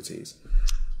activities.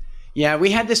 Yeah,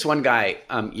 we had this one guy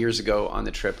years ago on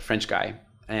the trip, French guy,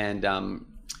 and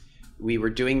we were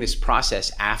doing this process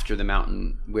after the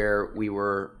mountain where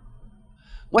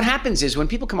what happens is when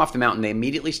people come off the mountain, they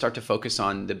immediately start to focus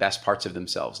on the best parts of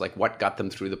themselves, like what got them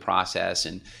through the process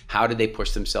and how did they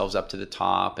push themselves up to the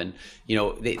top. And,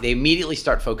 they immediately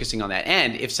start focusing on that.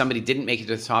 And if somebody didn't make it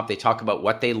to the top, they talk about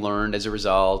what they learned as a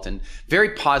result, and very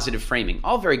positive framing,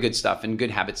 all very good stuff and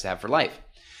good habits to have for life.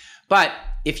 But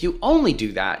if you only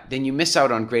do that, then you miss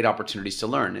out on great opportunities to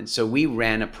learn. And so we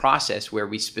ran a process where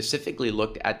we specifically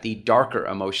looked at the darker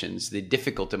emotions, the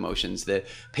difficult emotions, the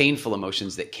painful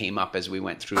emotions that came up as we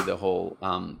went through the whole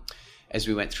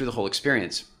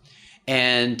experience.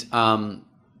 And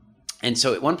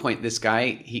so at one point, this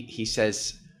guy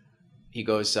he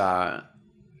goes, I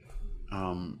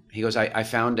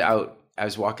found out I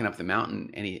was walking up the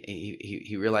mountain, and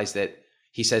he realized that,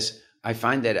 he says, I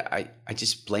find that I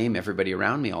just blame everybody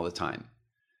around me all the time.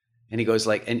 And he goes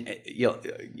you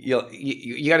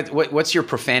got to, what's your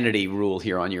profanity rule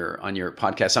here on your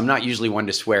podcast? I'm not usually one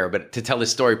to swear, but to tell this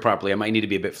story properly, I might need to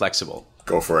be a bit flexible.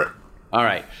 Go for it. All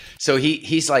right. So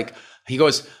he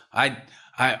goes,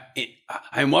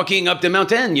 I'm walking up the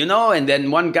mountain, and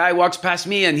then one guy walks past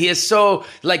me and he is so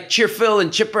cheerful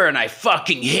and chipper, and I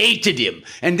fucking hated him.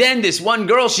 And then this one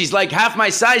girl, she's like half my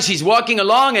size, she's walking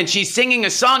along and she's singing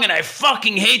a song, and I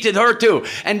fucking hated her too.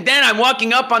 And then I'm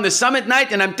walking up on the summit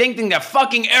night and I'm thinking that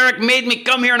fucking Eric made me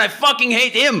come here, and I fucking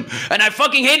hate him, and I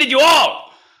fucking hated you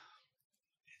all.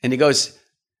 And he goes,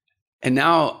 and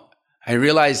now I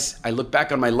realize, I look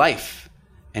back on my life,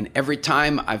 and every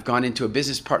time I've gone into a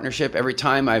business partnership, every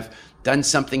time I've done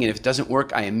something, and if it doesn't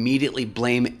work, I immediately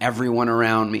blame everyone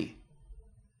around me.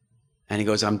 And he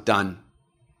goes, I'm done.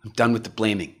 I'm done with the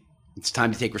blaming. It's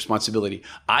time to take responsibility.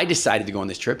 I decided to go on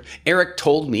this trip. Eric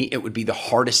told me it would be the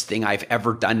hardest thing I've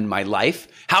ever done in my life.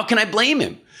 How can I blame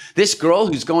him? This girl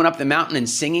who's going up the mountain and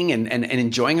singing and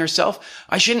enjoying herself,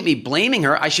 I shouldn't be blaming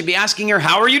her. I should be asking her,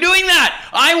 how are you doing that?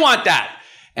 I want that.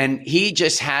 And he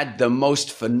just had the most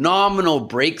phenomenal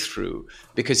breakthrough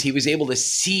because he was able to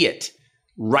see it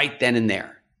right then and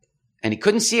there. And he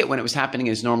couldn't see it when it was happening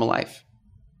in his normal life.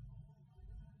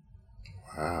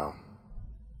 Wow.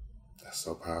 That's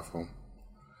so powerful.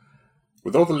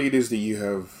 With all the leaders that you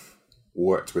have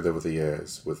worked with over the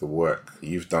years, with the work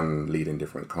you've done leading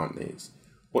different companies,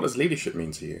 what does leadership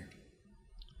mean to you?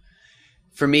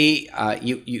 For me,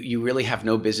 you really have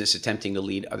no business attempting to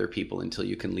lead other people until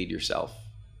you can lead yourself.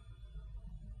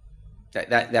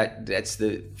 That's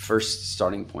the first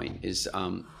starting point, is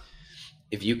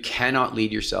if you cannot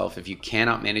lead yourself, if you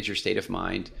cannot manage your state of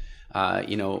mind,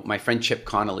 my friend Chip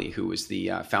Connolly, who was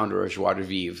the founder of Joie de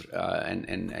Vivre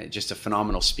and just a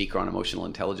phenomenal speaker on emotional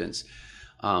intelligence,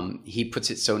 he puts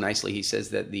it so nicely. He says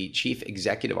that the chief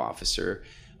executive officer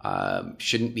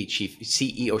shouldn't be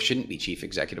CEO shouldn't be chief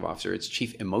executive officer. It's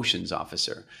chief emotions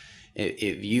officer.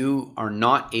 If you are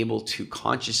not able to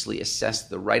consciously assess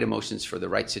the right emotions for the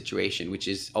right situation, which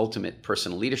is ultimate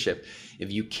personal leadership, if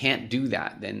you can't do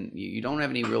that, then you don't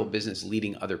have any real business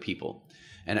leading other people.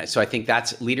 And so I think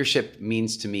that's leadership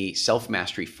means to me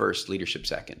self-mastery first, leadership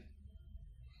second.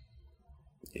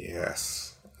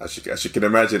 Yes. As you can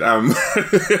imagine, I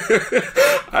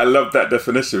love that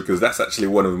definition because that's actually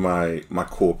one of my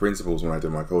core principles when I do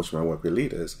my coaching, when I work with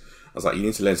leaders. I was like, you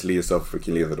need to learn to lead yourself before you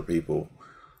can lead other people.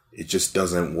 It just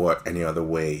doesn't work any other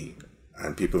way.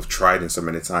 And people have tried it so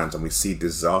many times, and we see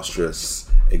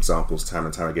disastrous examples time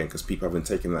and time again because people haven't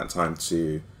taken that time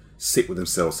to sit with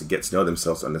themselves, to get to know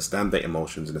themselves, to understand their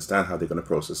emotions, understand how they're going to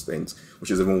process things,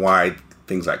 which is even why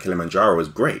things like Kilimanjaro is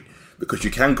great, because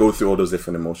you can go through all those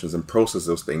different emotions and process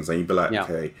those things, and you'd be like,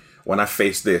 okay, when I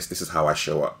face this is how I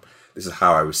show up. This is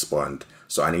how I respond.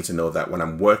 So I need to know that when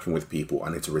I'm working with people,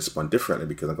 I need to respond differently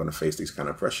because I'm going to face these kind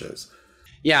of pressures.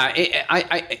 Yeah,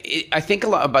 I think a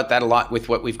lot about that a lot with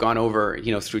what we've gone over,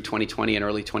 through 2020 and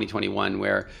early 2021,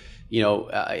 where,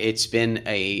 it's been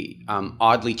a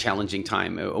oddly challenging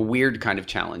time, a weird kind of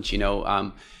challenge.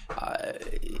 In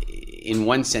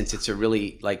one sense, it's a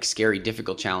really scary,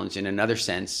 difficult challenge. In another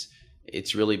sense,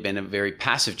 it's really been a very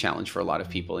passive challenge for a lot of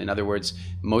people. In other words,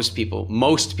 most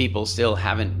people still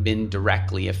haven't been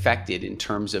directly affected in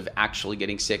terms of actually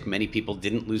getting sick. Many people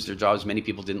didn't lose their jobs. Many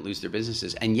people didn't lose their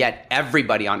businesses. And yet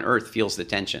everybody on earth feels the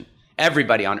tension.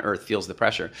 Everybody on earth feels the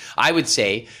pressure. I would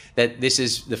say that this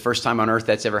is the first time on earth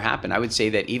that's ever happened. I would say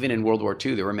that even in World War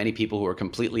II, there were many people who were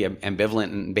completely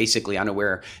ambivalent and basically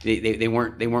unaware. They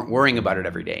weren't worrying about it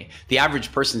every day. The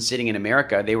average person sitting in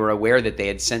America, they were aware that they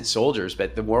had sent soldiers,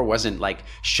 but the war wasn't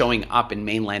showing up in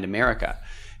mainland America.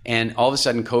 And all of a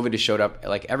sudden, COVID has showed up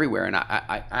everywhere. And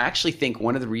I actually think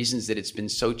one of the reasons that it's been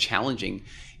so challenging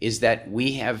is that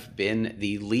we have been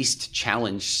the least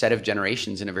challenged set of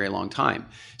generations in a very long time.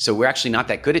 So we're actually not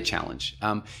that good at challenge.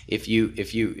 If you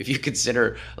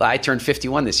consider, I turned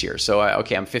 51 this year. So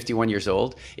I'm 51 years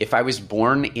old. If I was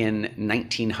born in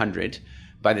 1900,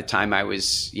 by the time I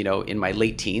was, in my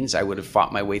late teens, I would have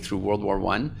fought my way through World War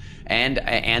I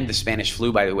and the Spanish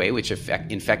flu, by the way, which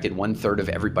infected 1/3 of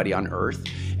everybody on Earth.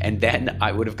 And then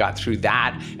I would have got through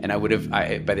that, and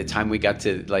by the time we got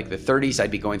to the 30s,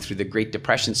 I'd be going through the Great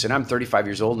Depression. So now I'm 35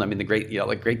 years old, and I'm in the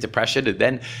Great Depression.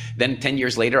 And then 10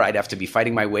 years later, I'd have to be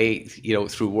fighting my way,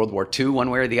 through World War II,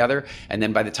 one way or the other. And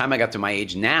then by the time I got to my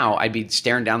age now, I'd be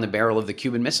staring down the barrel of the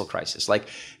Cuban Missile Crisis.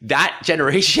 That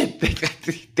generation,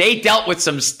 they dealt with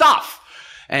some stuff.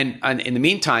 And in the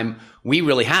meantime, we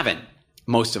really haven't,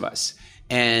 most of us.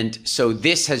 And so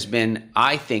this has been,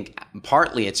 I think,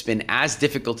 partly it's been as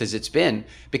difficult as it's been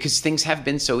because things have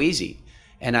been so easy.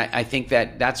 And I think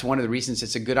that that's one of the reasons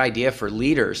it's a good idea for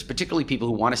leaders, particularly people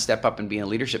who want to step up and be in a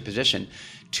leadership position,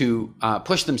 to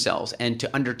push themselves and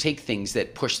to undertake things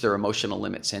that push their emotional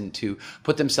limits and to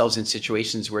put themselves in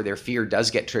situations where their fear does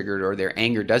get triggered or their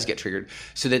anger does get triggered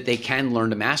so that they can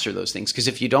learn to master those things. Because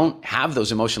if you don't have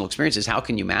those emotional experiences, how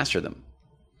can you master them?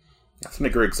 I think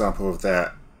a great example of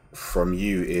that from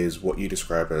you is what you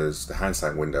describe as the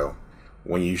hindsight window.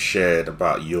 When you shared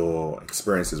about your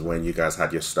experiences when you guys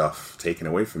had your stuff taken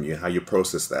away from you and how you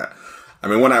processed that. I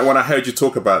mean, when I heard you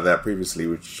talk about that previously,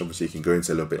 which obviously you can go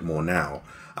into a little bit more now,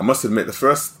 I must admit the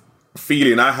first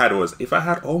feeling I had was, if I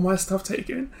had all my stuff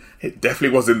taken, it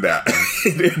definitely wasn't that.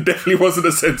 It definitely wasn't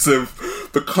a sense of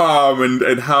the calm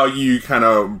and how you kind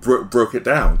of broke it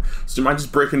down. So do you mind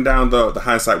just breaking down the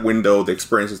hindsight window, the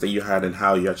experiences that you had and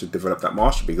how you actually developed that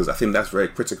mastery? Because I think that's very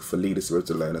critical for leaders to be able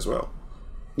to learn as well.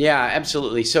 Yeah,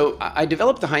 absolutely. So I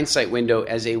developed the hindsight window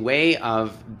as a way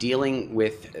of dealing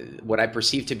with what I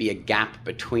perceive to be a gap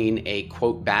between a,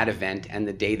 quote, bad event and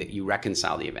the day that you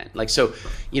reconcile the event.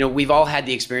 We've all had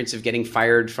the experience of getting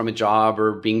fired from a job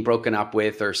or being broken up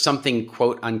with or something,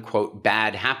 quote, unquote,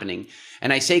 bad happening.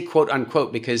 And I say, quote,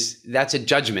 unquote, because that's a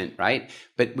judgment, right?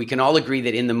 But we can all agree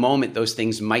that in the moment, those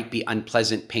things might be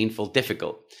unpleasant, painful,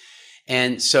 difficult.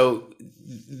 And so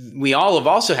we all have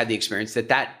also had the experience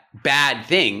that bad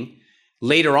thing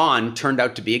later on turned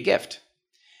out to be a gift.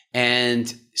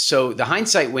 And so the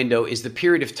hindsight window is the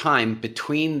period of time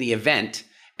between the event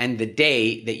and the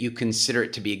day that you consider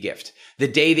it to be a gift. The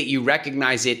day that you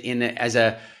recognize it as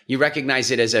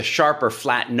a sharp or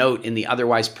flat note in the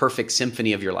otherwise perfect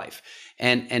symphony of your life.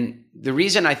 And the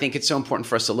reason I think it's so important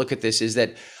for us to look at this is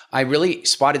that I really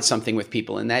spotted something with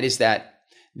people, and that is that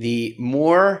the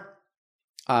more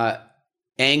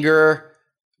anger,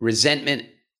 resentment,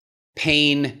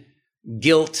 pain,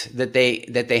 guilt that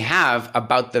they have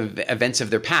about the events of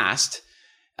their past,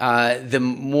 the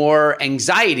more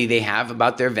anxiety they have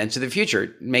about their events of the future.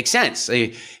 It makes sense.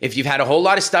 If you've had a whole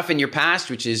lot of stuff in your past,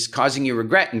 which is causing you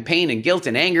regret and pain and guilt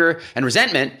and anger and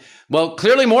resentment, well,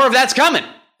 clearly more of that's coming.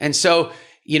 And so,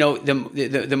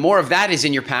 the more of that is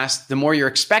in your past, the more you're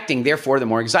expecting, therefore, the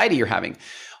more anxiety you're having.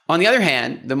 On the other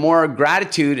hand, the more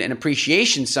gratitude and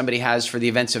appreciation somebody has for the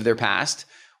events of their past,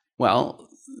 well,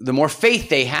 the more faith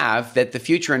they have that the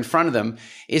future in front of them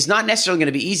is not necessarily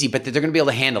going to be easy, but that they're going to be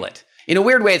able to handle it. In a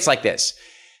weird way, it's like this.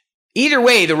 Either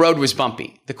way, the road was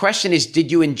bumpy. The question is,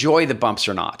 did you enjoy the bumps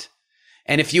or not?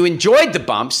 And if you enjoyed the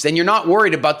bumps, then you're not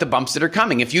worried about the bumps that are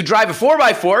coming. If you drive a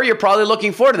 4x4, you're probably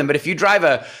looking forward to them. But if you drive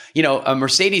a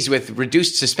Mercedes with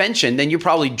reduced suspension, then you're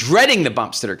probably dreading the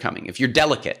bumps that are coming if you're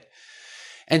delicate.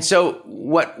 And so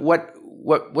what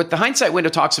the hindsight window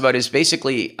talks about is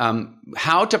basically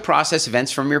how to process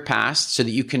events from your past so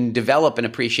that you can develop an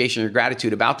appreciation or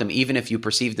gratitude about them, even if you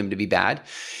perceive them to be bad.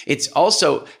 It's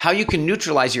also how you can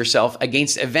neutralize yourself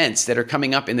against events that are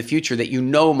coming up in the future that you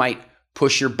know might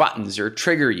push your buttons or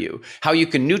trigger you, how you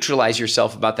can neutralize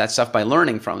yourself about that stuff by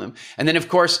learning from them. And then, of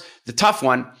course, the tough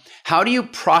one, how do you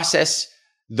process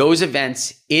those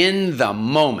events in the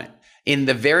moment? In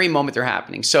the very moment they're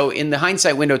happening. So in the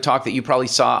hindsight window talk that you probably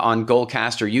saw on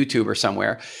Goalcast or YouTube or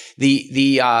somewhere,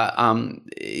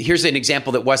 here's an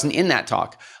example that wasn't in that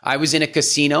talk. I was in a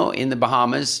casino in the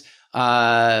Bahamas.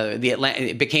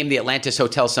 It became the Atlantis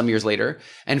Hotel some years later,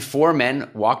 and 4 men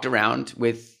walked around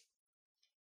with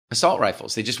assault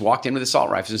rifles. They just walked in with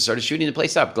assault rifles and started shooting the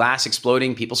place up, glass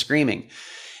exploding, people screaming.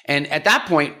 And at that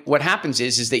point, what happens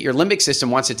is that your limbic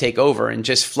system wants to take over and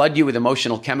just flood you with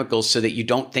emotional chemicals so that you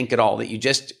don't think at all, that you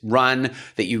just run,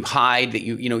 that you hide, that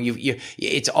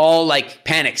it's all like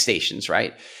panic stations,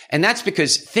 right? And that's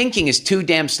because thinking is too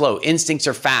damn slow. Instincts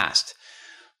are fast.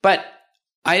 But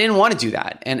I didn't want to do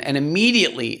that. And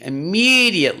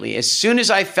immediately, as soon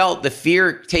as I felt the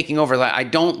fear taking over, I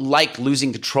don't like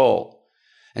losing control.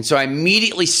 And so I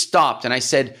immediately stopped and I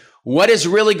said, what is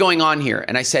really going on here?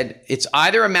 And I said, it's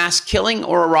either a mass killing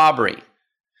or a robbery.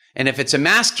 And if it's a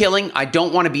mass killing, I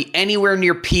don't want to be anywhere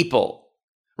near people,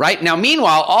 right? Now,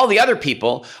 meanwhile, all the other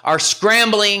people are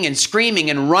scrambling and screaming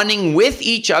and running with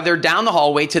each other down the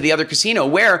hallway to the other casino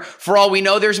where, for all we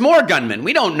know, there's more gunmen.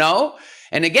 We don't know.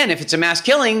 And again, if it's a mass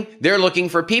killing, they're looking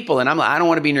for people. And I'm like, I don't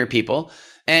want to be near people.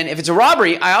 And if it's a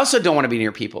robbery, I also don't want to be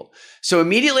near people. So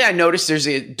immediately I noticed there's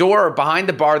a door behind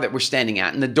the bar that we're standing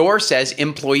at, and the door says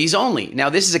employees only. Now,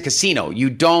 this is a casino. You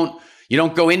don't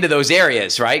go into those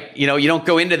areas, right? You don't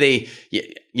go into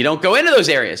those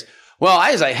areas. Well,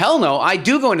 I was like, hell no, I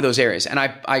do go into those areas. And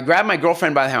I grabbed my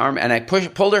girlfriend by the arm and I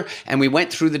pulled her, and we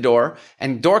went through the door,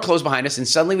 and the door closed behind us, and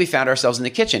suddenly we found ourselves in the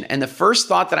kitchen. And the first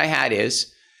thought that I had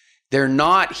is, they're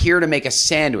not here to make a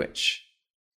sandwich.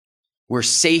 We're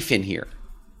safe in here.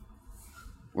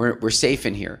 We're safe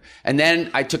in here. And then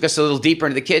I took us a little deeper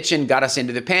into the kitchen, got us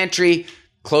into the pantry,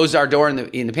 closed our door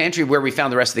in the pantry where we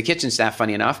found the rest of the kitchen staff,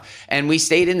 funny enough. And we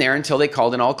stayed in there until they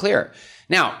called an all clear.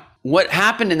 Now, what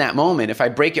happened in that moment, if I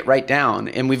break it right down,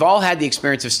 and we've all had the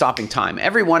experience of stopping time.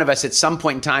 Every one of us at some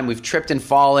point in time, we've tripped and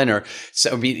fallen, or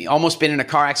almost been in a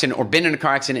car accident, or been in a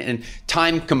car accident, and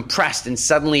time compressed, and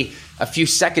suddenly a few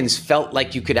seconds felt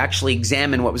like you could actually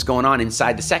examine what was going on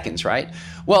inside the seconds, right?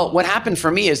 Well, what happened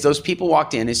for me is those people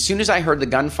walked in. As soon as I heard the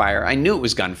gunfire, I knew it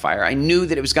was gunfire. I knew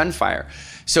that it was gunfire.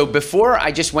 So before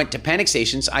I just went to panic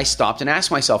stations, I stopped and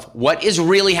asked myself, what is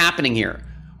really happening here?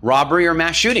 Robbery or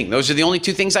mass shooting? Those are the only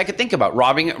two things I could think about.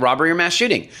 Robbery or mass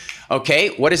shooting. Okay,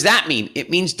 what does that mean? It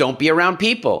means don't be around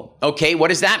people. Okay, what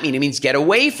does that mean? It means get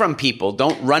away from people.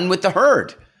 Don't run with the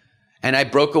herd. And I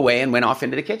broke away and went off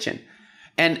into the kitchen.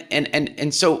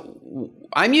 And so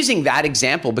I'm using that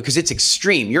example because it's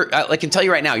extreme. I can tell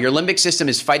you right now, your limbic system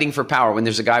is fighting for power when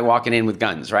there's a guy walking in with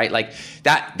guns, right? Like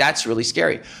that's really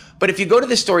scary. But if you go to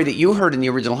the story that you heard in the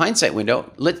original hindsight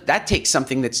window, that takes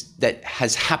something that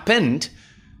has happened,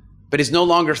 but is no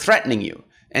longer threatening you.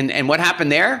 And what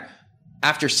happened there?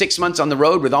 After 6 months on the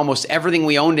road with almost everything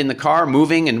we owned in the car,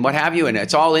 moving and what have you, and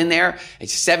it's all in there.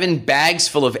 It's 7 bags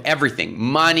full of everything: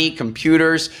 money,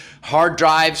 computers, hard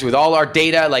drives with all our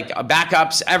data, like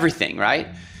backups, everything, right?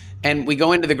 And we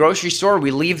go into the grocery store.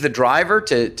 We leave the driver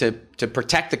to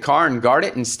protect the car and guard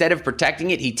it. Instead of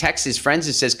protecting it, he texts his friends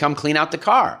and says, "Come clean out the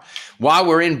car." While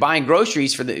we're in buying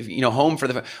groceries for the home for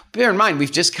the. Bear in mind,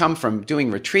 we've just come from doing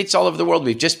retreats all over the world.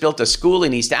 We've just built a school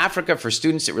in East Africa for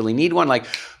students that really need one. Like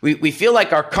we feel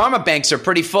like our karma banks are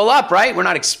pretty full up, right? We're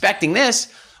not expecting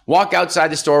this. Walk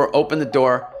outside the store, open the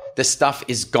door. The stuff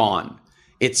is gone.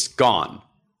 It's gone.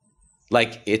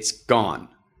 Like it's gone.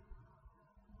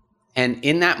 And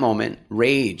in that moment,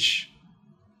 rage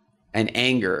and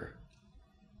anger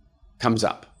comes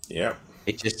up. Yeah.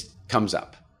 It just comes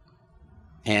up.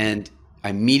 And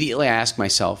immediately I ask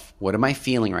myself, what am I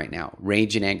feeling right now?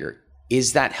 Rage and anger.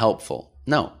 Is that helpful?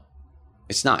 No,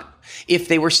 it's not. If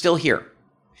they were still here,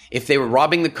 if they were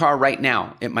robbing the car right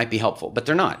now, it might be helpful, but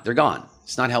they're not. They're gone.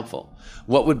 It's not helpful.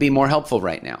 What would be more helpful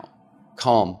right now?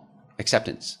 Calm,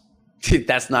 acceptance.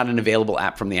 That's not an available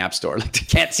app from the App Store. Like, I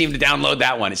can't seem to download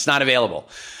that one. It's not available.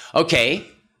 Okay,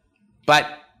 but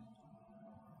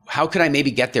how could I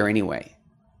maybe get there anyway?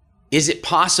 Is it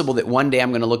possible that one day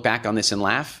I'm going to look back on this and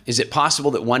laugh? Is it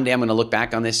possible that one day I'm going to look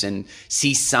back on this and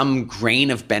see some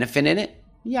grain of benefit in it?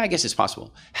 Yeah, I guess it's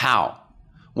possible. How?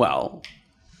 Well,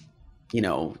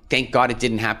 thank God it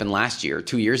didn't happen last year,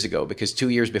 2 years ago, because 2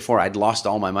 years before I'd lost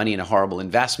all my money in a horrible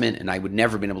investment and I would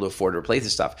never been able to afford to replace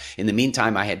this stuff. In the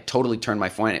meantime, I had totally turned my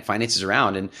finances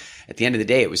around. And at the end of the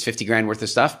day, it was 50 grand worth of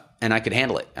stuff and I could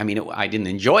handle it. I mean, I didn't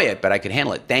enjoy it, but I could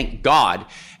handle it. Thank God.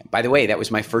 By the way, that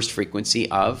was my first frequency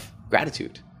of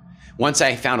gratitude. Once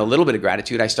I found a little bit of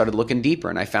gratitude, I started looking deeper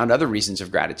and I found other reasons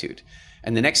of gratitude.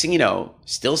 And the next thing you know,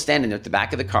 still standing there at the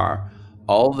back of the car,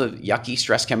 all the yucky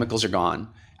stress chemicals are gone.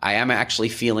 I am actually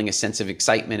feeling a sense of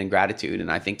excitement and gratitude.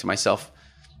 And I think to myself,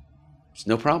 it's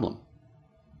no problem.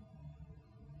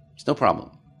 It's no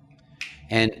problem.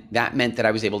 And that meant that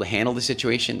I was able to handle the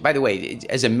situation. By the way,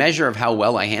 as a measure of how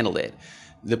well I handled it,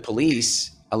 the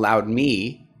police allowed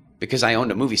me, because I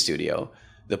owned a movie studio,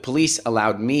 the police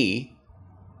allowed me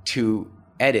to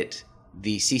edit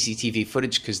the CCTV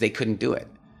footage because they couldn't do it.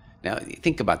 Now,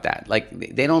 think about that.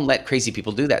 Like, they don't let crazy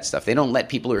people do that stuff. They don't let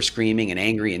people who are screaming and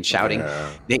angry and shouting.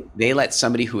 Yeah. They let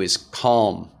somebody who is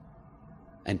calm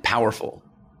and powerful.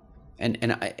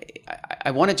 And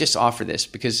I want to just offer this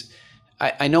because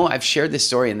I know I've shared this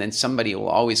story and then somebody will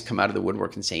always come out of the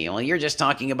woodwork and say, well, you're just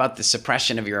talking about the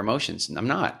suppression of your emotions. And I'm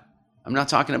not. I'm not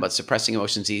talking about suppressing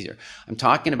emotions either. I'm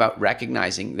talking about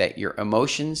recognizing that your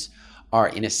emotions are,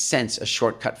 in a sense, a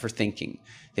shortcut for thinking.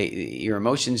 Your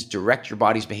emotions direct your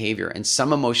body's behavior, and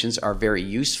some emotions are very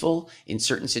useful in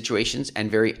certain situations and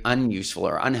very unuseful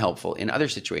or unhelpful in other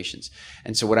situations.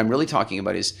 And so what I'm really talking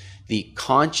about is the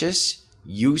conscious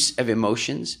use of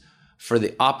emotions for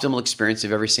the optimal experience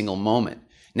of every single moment.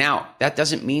 Now, that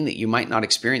doesn't mean that you might not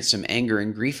experience some anger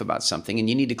and grief about something, and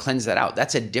you need to cleanse that out.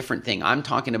 That's a different thing. I'm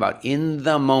talking about in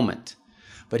the moment.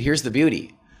 But here's the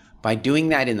beauty. By doing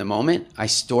that in the moment, I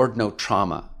stored no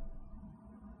trauma.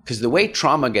 Because the way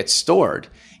trauma gets stored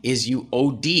is you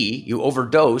OD, you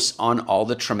overdose on all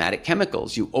the traumatic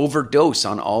chemicals. You overdose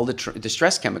on all the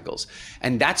stress chemicals.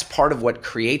 And that's part of what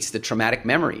creates the traumatic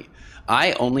memory.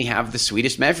 I only have the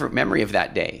sweetest memory of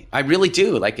that day. I really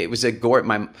do. Like, it was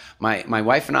my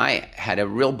wife and I had a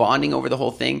real bonding over the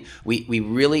whole thing. We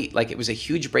really, like, it was a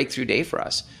huge breakthrough day for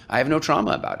us. I have no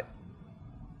trauma about it.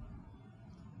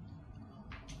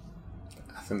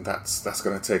 I think that's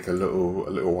going to take a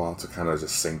little while to kind of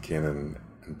just sink in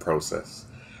and process,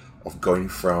 of going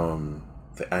from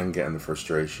the anger and the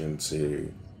frustration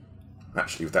to,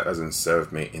 actually, if that doesn't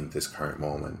serve me in this current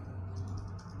moment,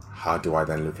 how do I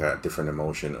then look at a different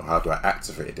emotion, or how do I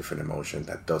activate a different emotion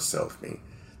that does serve me,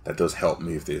 that does help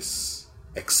move this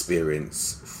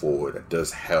experience forward, that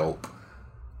does help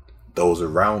those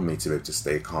around me to be able to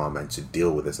stay calm and to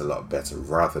deal with this a lot better,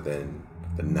 rather than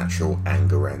the natural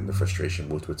anger and the frustration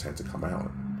would tend to come out.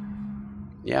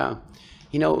 Yeah.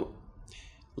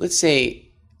 Let's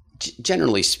say,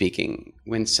 generally speaking,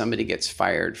 when somebody gets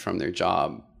fired from their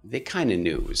job, they kind of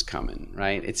knew it was coming,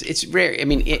 right? It's rare. I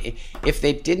mean, if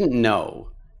they didn't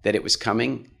know that it was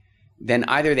coming, then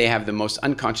either they have the most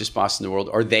unconscious boss in the world,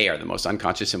 or they are the most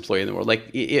unconscious employee in the world. Like,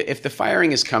 if the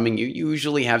firing is coming, you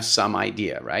usually have some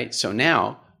idea, right? So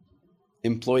now,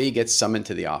 employee gets summoned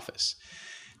to the office.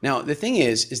 Now, the thing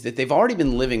is that they've already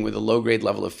been living with a low-grade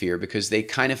level of fear because they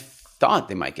kind of thought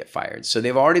they might get fired. So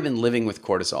they've already been living with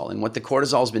cortisol. And what the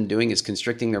cortisol has been doing is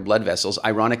constricting their blood vessels,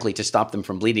 ironically, to stop them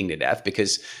from bleeding to death,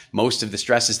 because most of the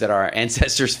stresses that our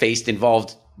ancestors faced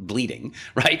involved bleeding,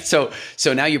 right? So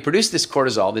now you produce this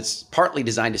cortisol that's partly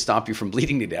designed to stop you from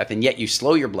bleeding to death, and yet you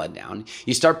slow your blood down.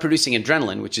 You start producing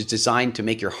adrenaline, which is designed to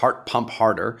make your heart pump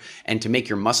harder and to make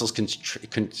your muscles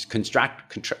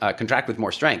contract with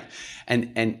more strength.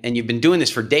 And you've been doing this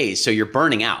for days, so you're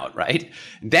burning out, right?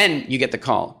 Then you get the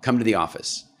call, come to the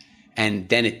office. And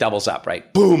then it doubles up,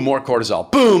 right? Boom, more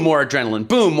cortisol. Boom, more adrenaline.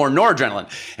 Boom, more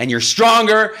noradrenaline. And you're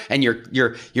stronger, and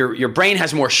your brain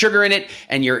has more sugar in it,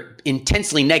 and you're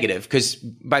intensely negative. Because,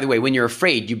 by the way, when you're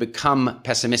afraid, you become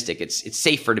pessimistic. It's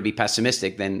safer to be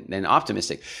pessimistic than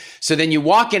optimistic. So then you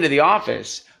walk into the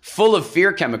office full of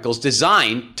fear chemicals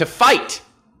designed to fight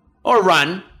or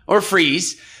run or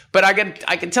freeze. But I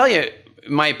can tell you,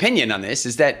 my opinion on this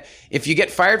is that if you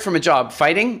get fired from a job,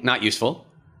 fighting, not useful.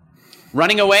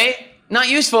 Running away, not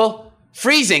useful.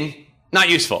 Freezing, not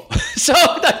useful. So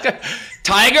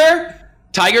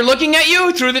tiger looking at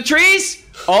you through the trees,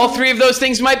 all three of those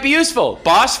things might be useful.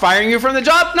 Boss firing you from the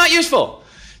job, not useful.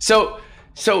 So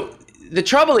the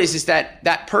trouble is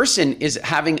that person is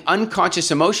having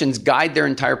unconscious emotions guide their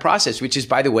entire process, which is,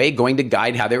 by the way, going to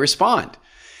guide how they respond.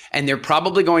 And they're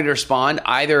probably going to respond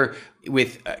either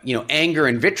with anger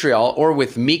and vitriol, or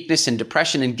with meekness and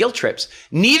depression and guilt trips,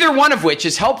 neither one of which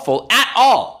is helpful at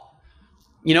all.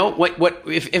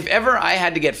 If ever I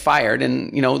had to get fired,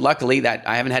 and luckily that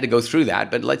I haven't had to go through that,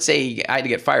 but let's say I had to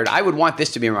get fired, I would want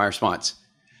this to be my response.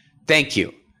 Thank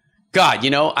you. God,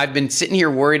 I've been sitting here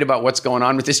worried about what's going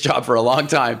on with this job for a long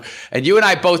time. And you and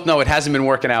I both know it hasn't been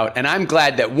working out. And I'm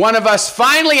glad that one of us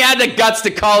finally had the guts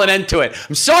to call an end to it.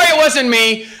 I'm sorry it wasn't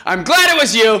me. I'm glad it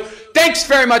was you. Thanks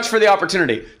very much for the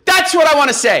opportunity. That's what I want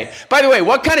to say. By the way,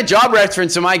 what kind of job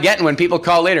reference am I getting when people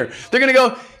call later? They're going to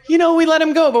go, we let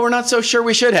him go, but we're not so sure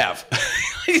we should have.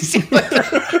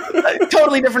 A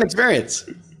totally different experience.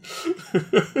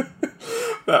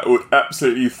 That would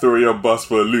absolutely throw your boss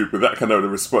for a loop with that kind of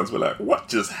response. We're like, what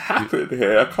just happened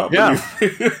here? I can't believe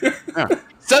it. Yeah.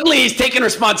 Suddenly he's taking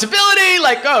responsibility.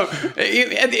 Like,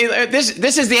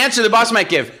 this is the answer the boss might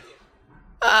give.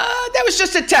 That was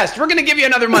just a test. We're going to give you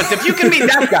another month. If you can be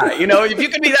that guy, if you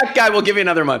can be that guy, we'll give you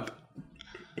another month.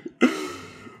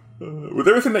 With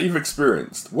everything that you've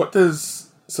experienced, what does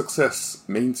success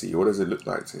mean to you? What does it look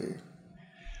like to you?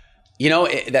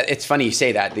 It's funny you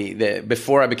say that.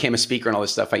 Before I became a speaker and all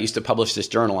this stuff, I used to publish this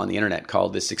journal on the internet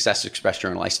called the Success Express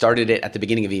Journal. I started it at the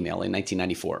beginning of email in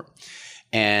 1994.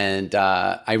 And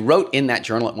I wrote in that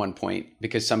journal at one point,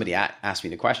 because somebody asked me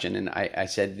the question, and I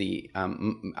said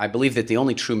I believe that the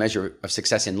only true measure of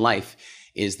success in life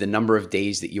is the number of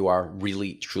days that you are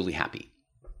really, truly happy.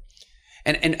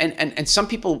 And some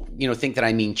people, think that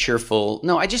I mean cheerful.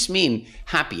 No, I just mean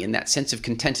happy, in that sense of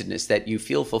contentedness, that you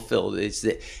feel fulfilled. It's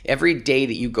that every day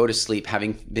that you go to sleep,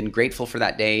 having been grateful for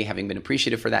that day, having been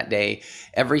appreciative for that day,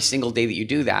 every single day that you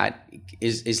do that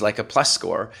is like a plus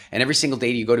score. And every single day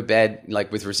you go to bed,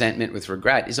 like with resentment, with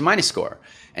regret, is a minus score.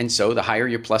 And so the higher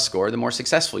your plus score, the more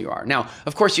successful you are. Now,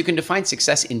 of course, you can define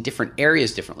success in different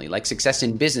areas differently. Like success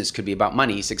in business could be about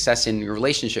money. Success in your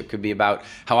relationship could be about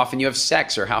how often you have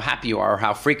sex, or how happy you are, or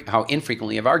how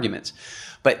infrequently you have arguments.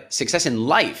 But success in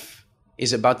life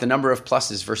is about the number of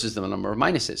pluses versus the number of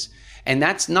minuses. And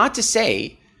that's not to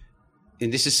say,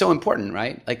 and this is so important,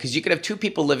 right? Like, because you could have two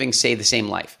people living, say, the same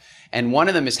life. And one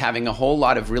of them is having a whole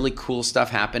lot of really cool stuff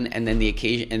happen, and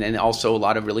then also a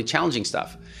lot of really challenging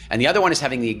stuff. And the other one is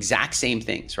having the exact same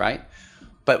things, right?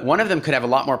 But one of them could have a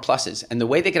lot more pluses. And the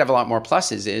way they could have a lot more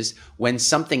pluses is when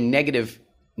something negative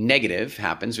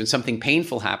happens, when something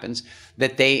painful happens,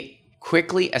 that they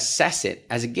quickly assess it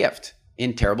as a gift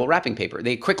in terrible wrapping paper.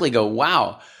 They quickly go,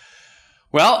 wow,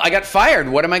 well, I got fired.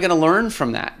 What am I going to learn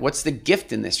from that? What's the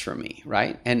gift in this for me,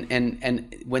 right?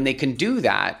 And when they can do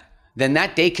that, then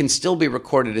that day can still be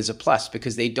recorded as a plus,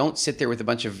 because they don't sit there with a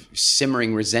bunch of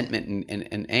simmering resentment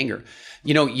and anger.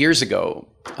 Years ago,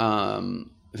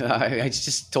 I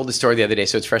just told the story the other day,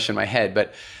 so it's fresh in my head.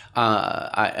 But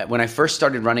when I first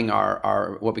started running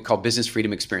our what we call Business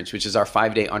Freedom Experience, which is our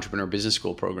 5-day entrepreneur business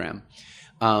school program,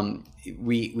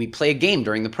 we play a game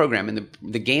during the program, and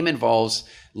the game involves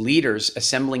leaders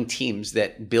assembling teams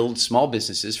that build small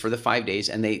businesses for the 5 days,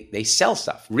 and they sell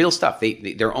stuff, real stuff,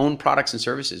 their own products and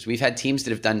services. We've had teams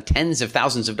that have done tens of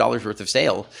thousands of dollars worth of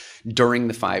sale during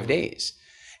the 5 days,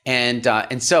 and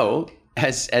so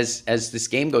as this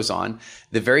game goes on,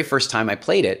 the very first time I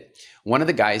played it, one of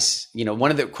the guys, one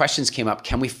of the questions came up,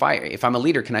 if I'm a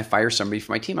leader, can I fire somebody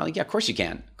from my team? I'm like, yeah, of course you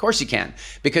can. Of course you can.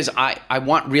 Because I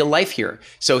want real life here.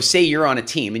 So say you're on a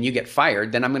team and you get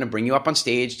fired, then I'm going to bring you up on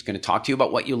stage, going to talk to you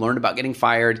about what you learned about getting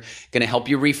fired, going to help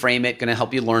you reframe it, going to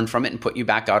help you learn from it and put you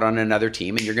back out on another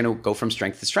team, and you're going to go from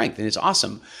strength to strength. And it's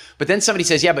awesome. But then somebody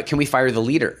says, yeah, but can we fire the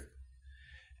leader?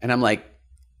 And I'm like,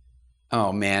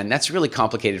 oh man, that's really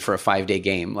complicated for a 5-day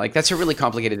game. Like, that's a really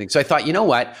complicated thing. So I thought, you know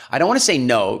what? I don't want to say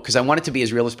no, because I want it to be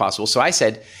as real as possible. So I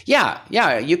said,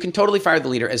 yeah, you can totally fire the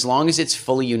leader as long as it's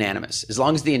fully unanimous, as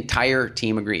long as the entire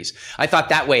team agrees. I thought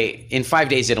that way, in 5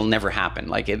 days, it'll never happen.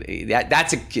 Like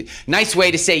that's a nice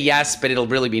way to say yes, but it'll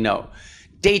really be no.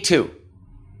 Day two,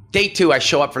 I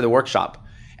show up for the workshop,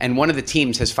 and one of the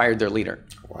teams has fired their leader.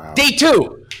 Wow. Day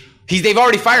two, they've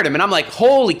already fired him. And I'm like,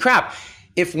 holy crap.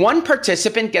 If one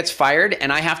participant gets fired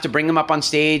and I have to bring them up on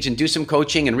stage and do some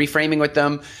coaching and reframing with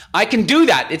them, I can do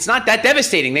that. It's not that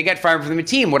devastating. They get fired from the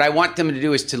team. What I want them to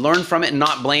do is to learn from it and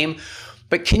not blame.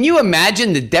 But can you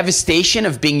imagine the devastation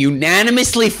of being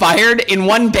unanimously fired in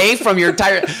one day from your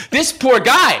entire... This poor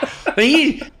guy,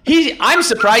 I'm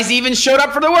surprised he even showed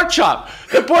up for the workshop.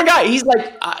 The poor guy, he's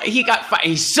like, he got fired.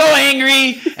 He's so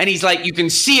angry, and he's like, you can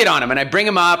see it on him. And I bring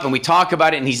him up, and we talk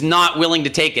about it, and he's not willing to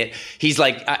take it. He's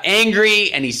like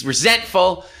angry, and he's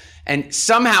resentful. And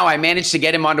somehow I managed to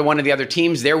get him onto one of the other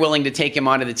teams. They're willing to take him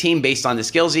onto the team based on the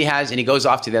skills he has, and he goes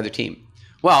off to the other team.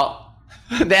 Well,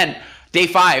 then... Day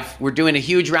 5, we're doing a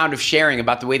huge round of sharing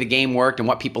about the way the game worked and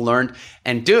what people learned.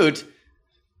 And dude,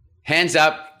 hands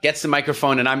up, gets the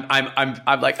microphone, and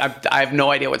I'm like, I have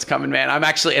no idea what's coming, man. I'm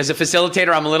actually, as a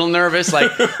facilitator, I'm a little nervous. Like,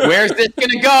 where's this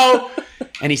gonna go?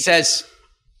 And he says,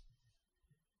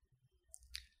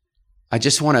 I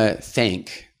just want to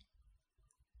thank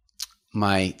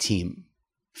my team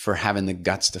for having the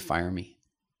guts to fire me.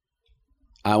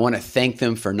 I want to thank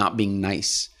them for not being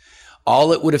nice.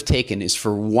 All it would have taken is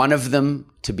for one of them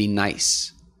to be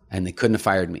nice, and they couldn't have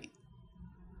fired me.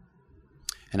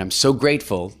 And I'm so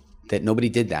grateful that nobody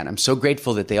did that. I'm so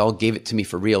grateful that they all gave it to me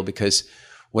for real, because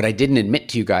what I didn't admit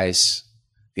to you guys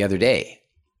the other day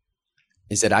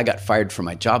is that I got fired from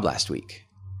my job last week.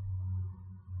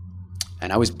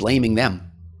 And I was blaming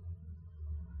them.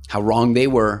 How wrong they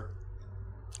were,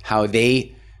 how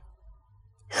they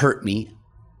hurt me,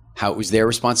 how it was their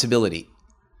responsibility.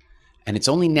 And it's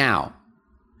only now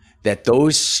that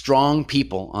those strong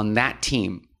people on that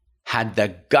team had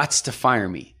the guts to fire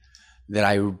me that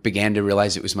I began to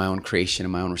realize it was my own creation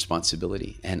and my own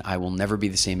responsibility. And I will never be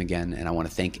the same again. And I want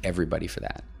to thank everybody for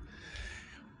that.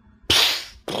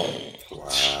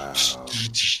 Wow.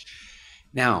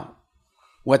 Now,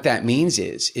 what that means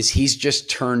is he's just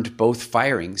turned both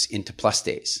firings into plus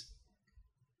days.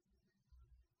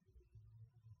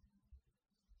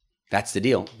 That's the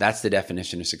deal. That's the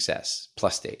definition of success.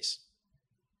 Plus days.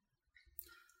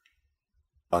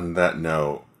 On that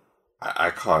note, I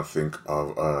can't think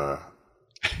of a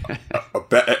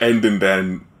better ending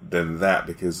than that,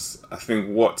 because I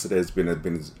think what today has been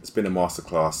it's been a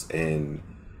masterclass in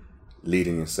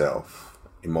leading yourself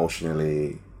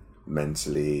emotionally,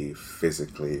 mentally,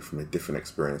 physically, from different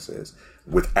experiences,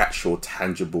 with actual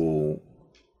tangible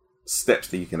steps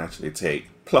that you can actually take,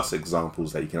 plus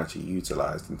examples that you can actually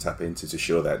utilize and tap into to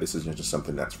show that this isn't just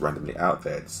something that's randomly out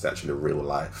there. It's actually real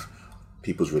life,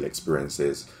 people's real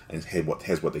experiences, and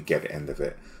here's what they get at the end of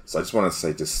it. So I just want to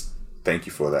say just thank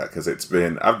you for that, because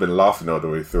I've been laughing all the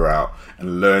way throughout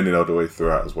and learning all the way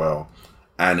throughout as well,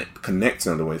 and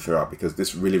connecting all the way throughout, because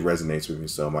this really resonates with me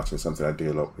so much, and something I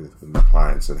do a lot with my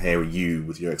clients. And hearing you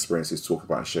with your experiences talk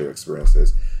about and share your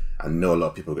experiences, I know a lot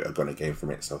of people are going to gain from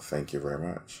it. So thank you very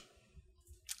much.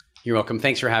 You're welcome.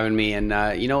 Thanks for having me. And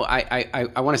I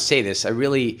want to say this. I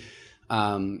really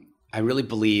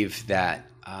believe that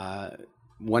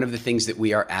one of the things that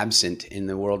we are absent in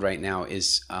the world right now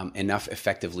is enough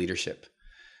effective leadership.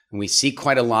 And we see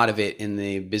quite a lot of it in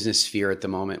the business sphere at the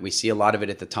moment. We see a lot of it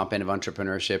at the top end of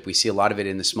entrepreneurship. We see a lot of it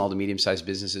in the small to medium-sized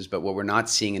businesses. But what we're not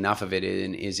seeing enough of it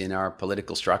is in our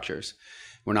political structures.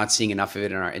 We're not seeing enough of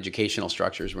it in our educational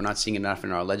structures. We're not seeing enough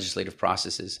in our legislative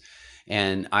processes.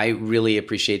 And I really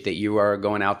appreciate that you are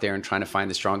going out there and trying to find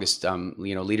the strongest,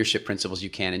 leadership principles you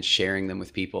can and sharing them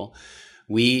with people.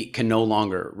 We can no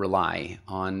longer rely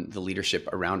on the leadership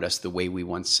around us the way we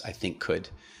once, I think, could.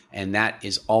 And that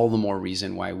is all the more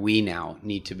reason why we now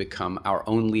need to become our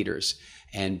own leaders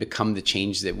and become the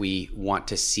change that we want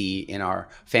to see in our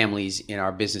families, in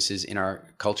our businesses, in our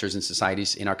cultures and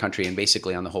societies, in our country, and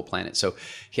basically on the whole planet. So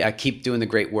keep doing the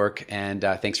great work, and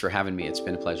thanks for having me. It's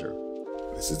been a pleasure.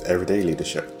 This is Everyday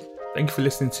Leadership. Thank you for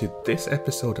listening to this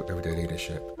episode of Everyday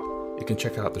Leadership. You can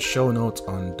check out the show notes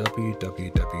on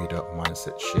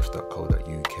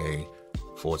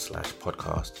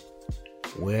www.mindsetshift.co.uk/podcast,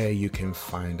 where you can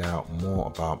find out more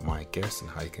about my guests and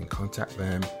how you can contact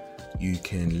them. You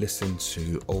can listen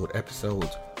to old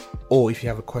episodes, or if you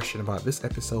have a question about this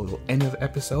episode or any other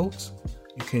episodes,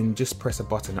 you can just press a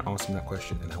button and ask me that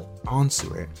question, and I'll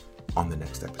answer it on the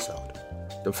next episode.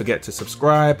 Don't forget to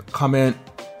subscribe, comment,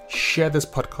 share this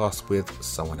podcast with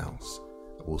someone else.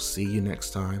 We'll see you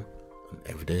next time on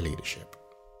Everyday Leadership.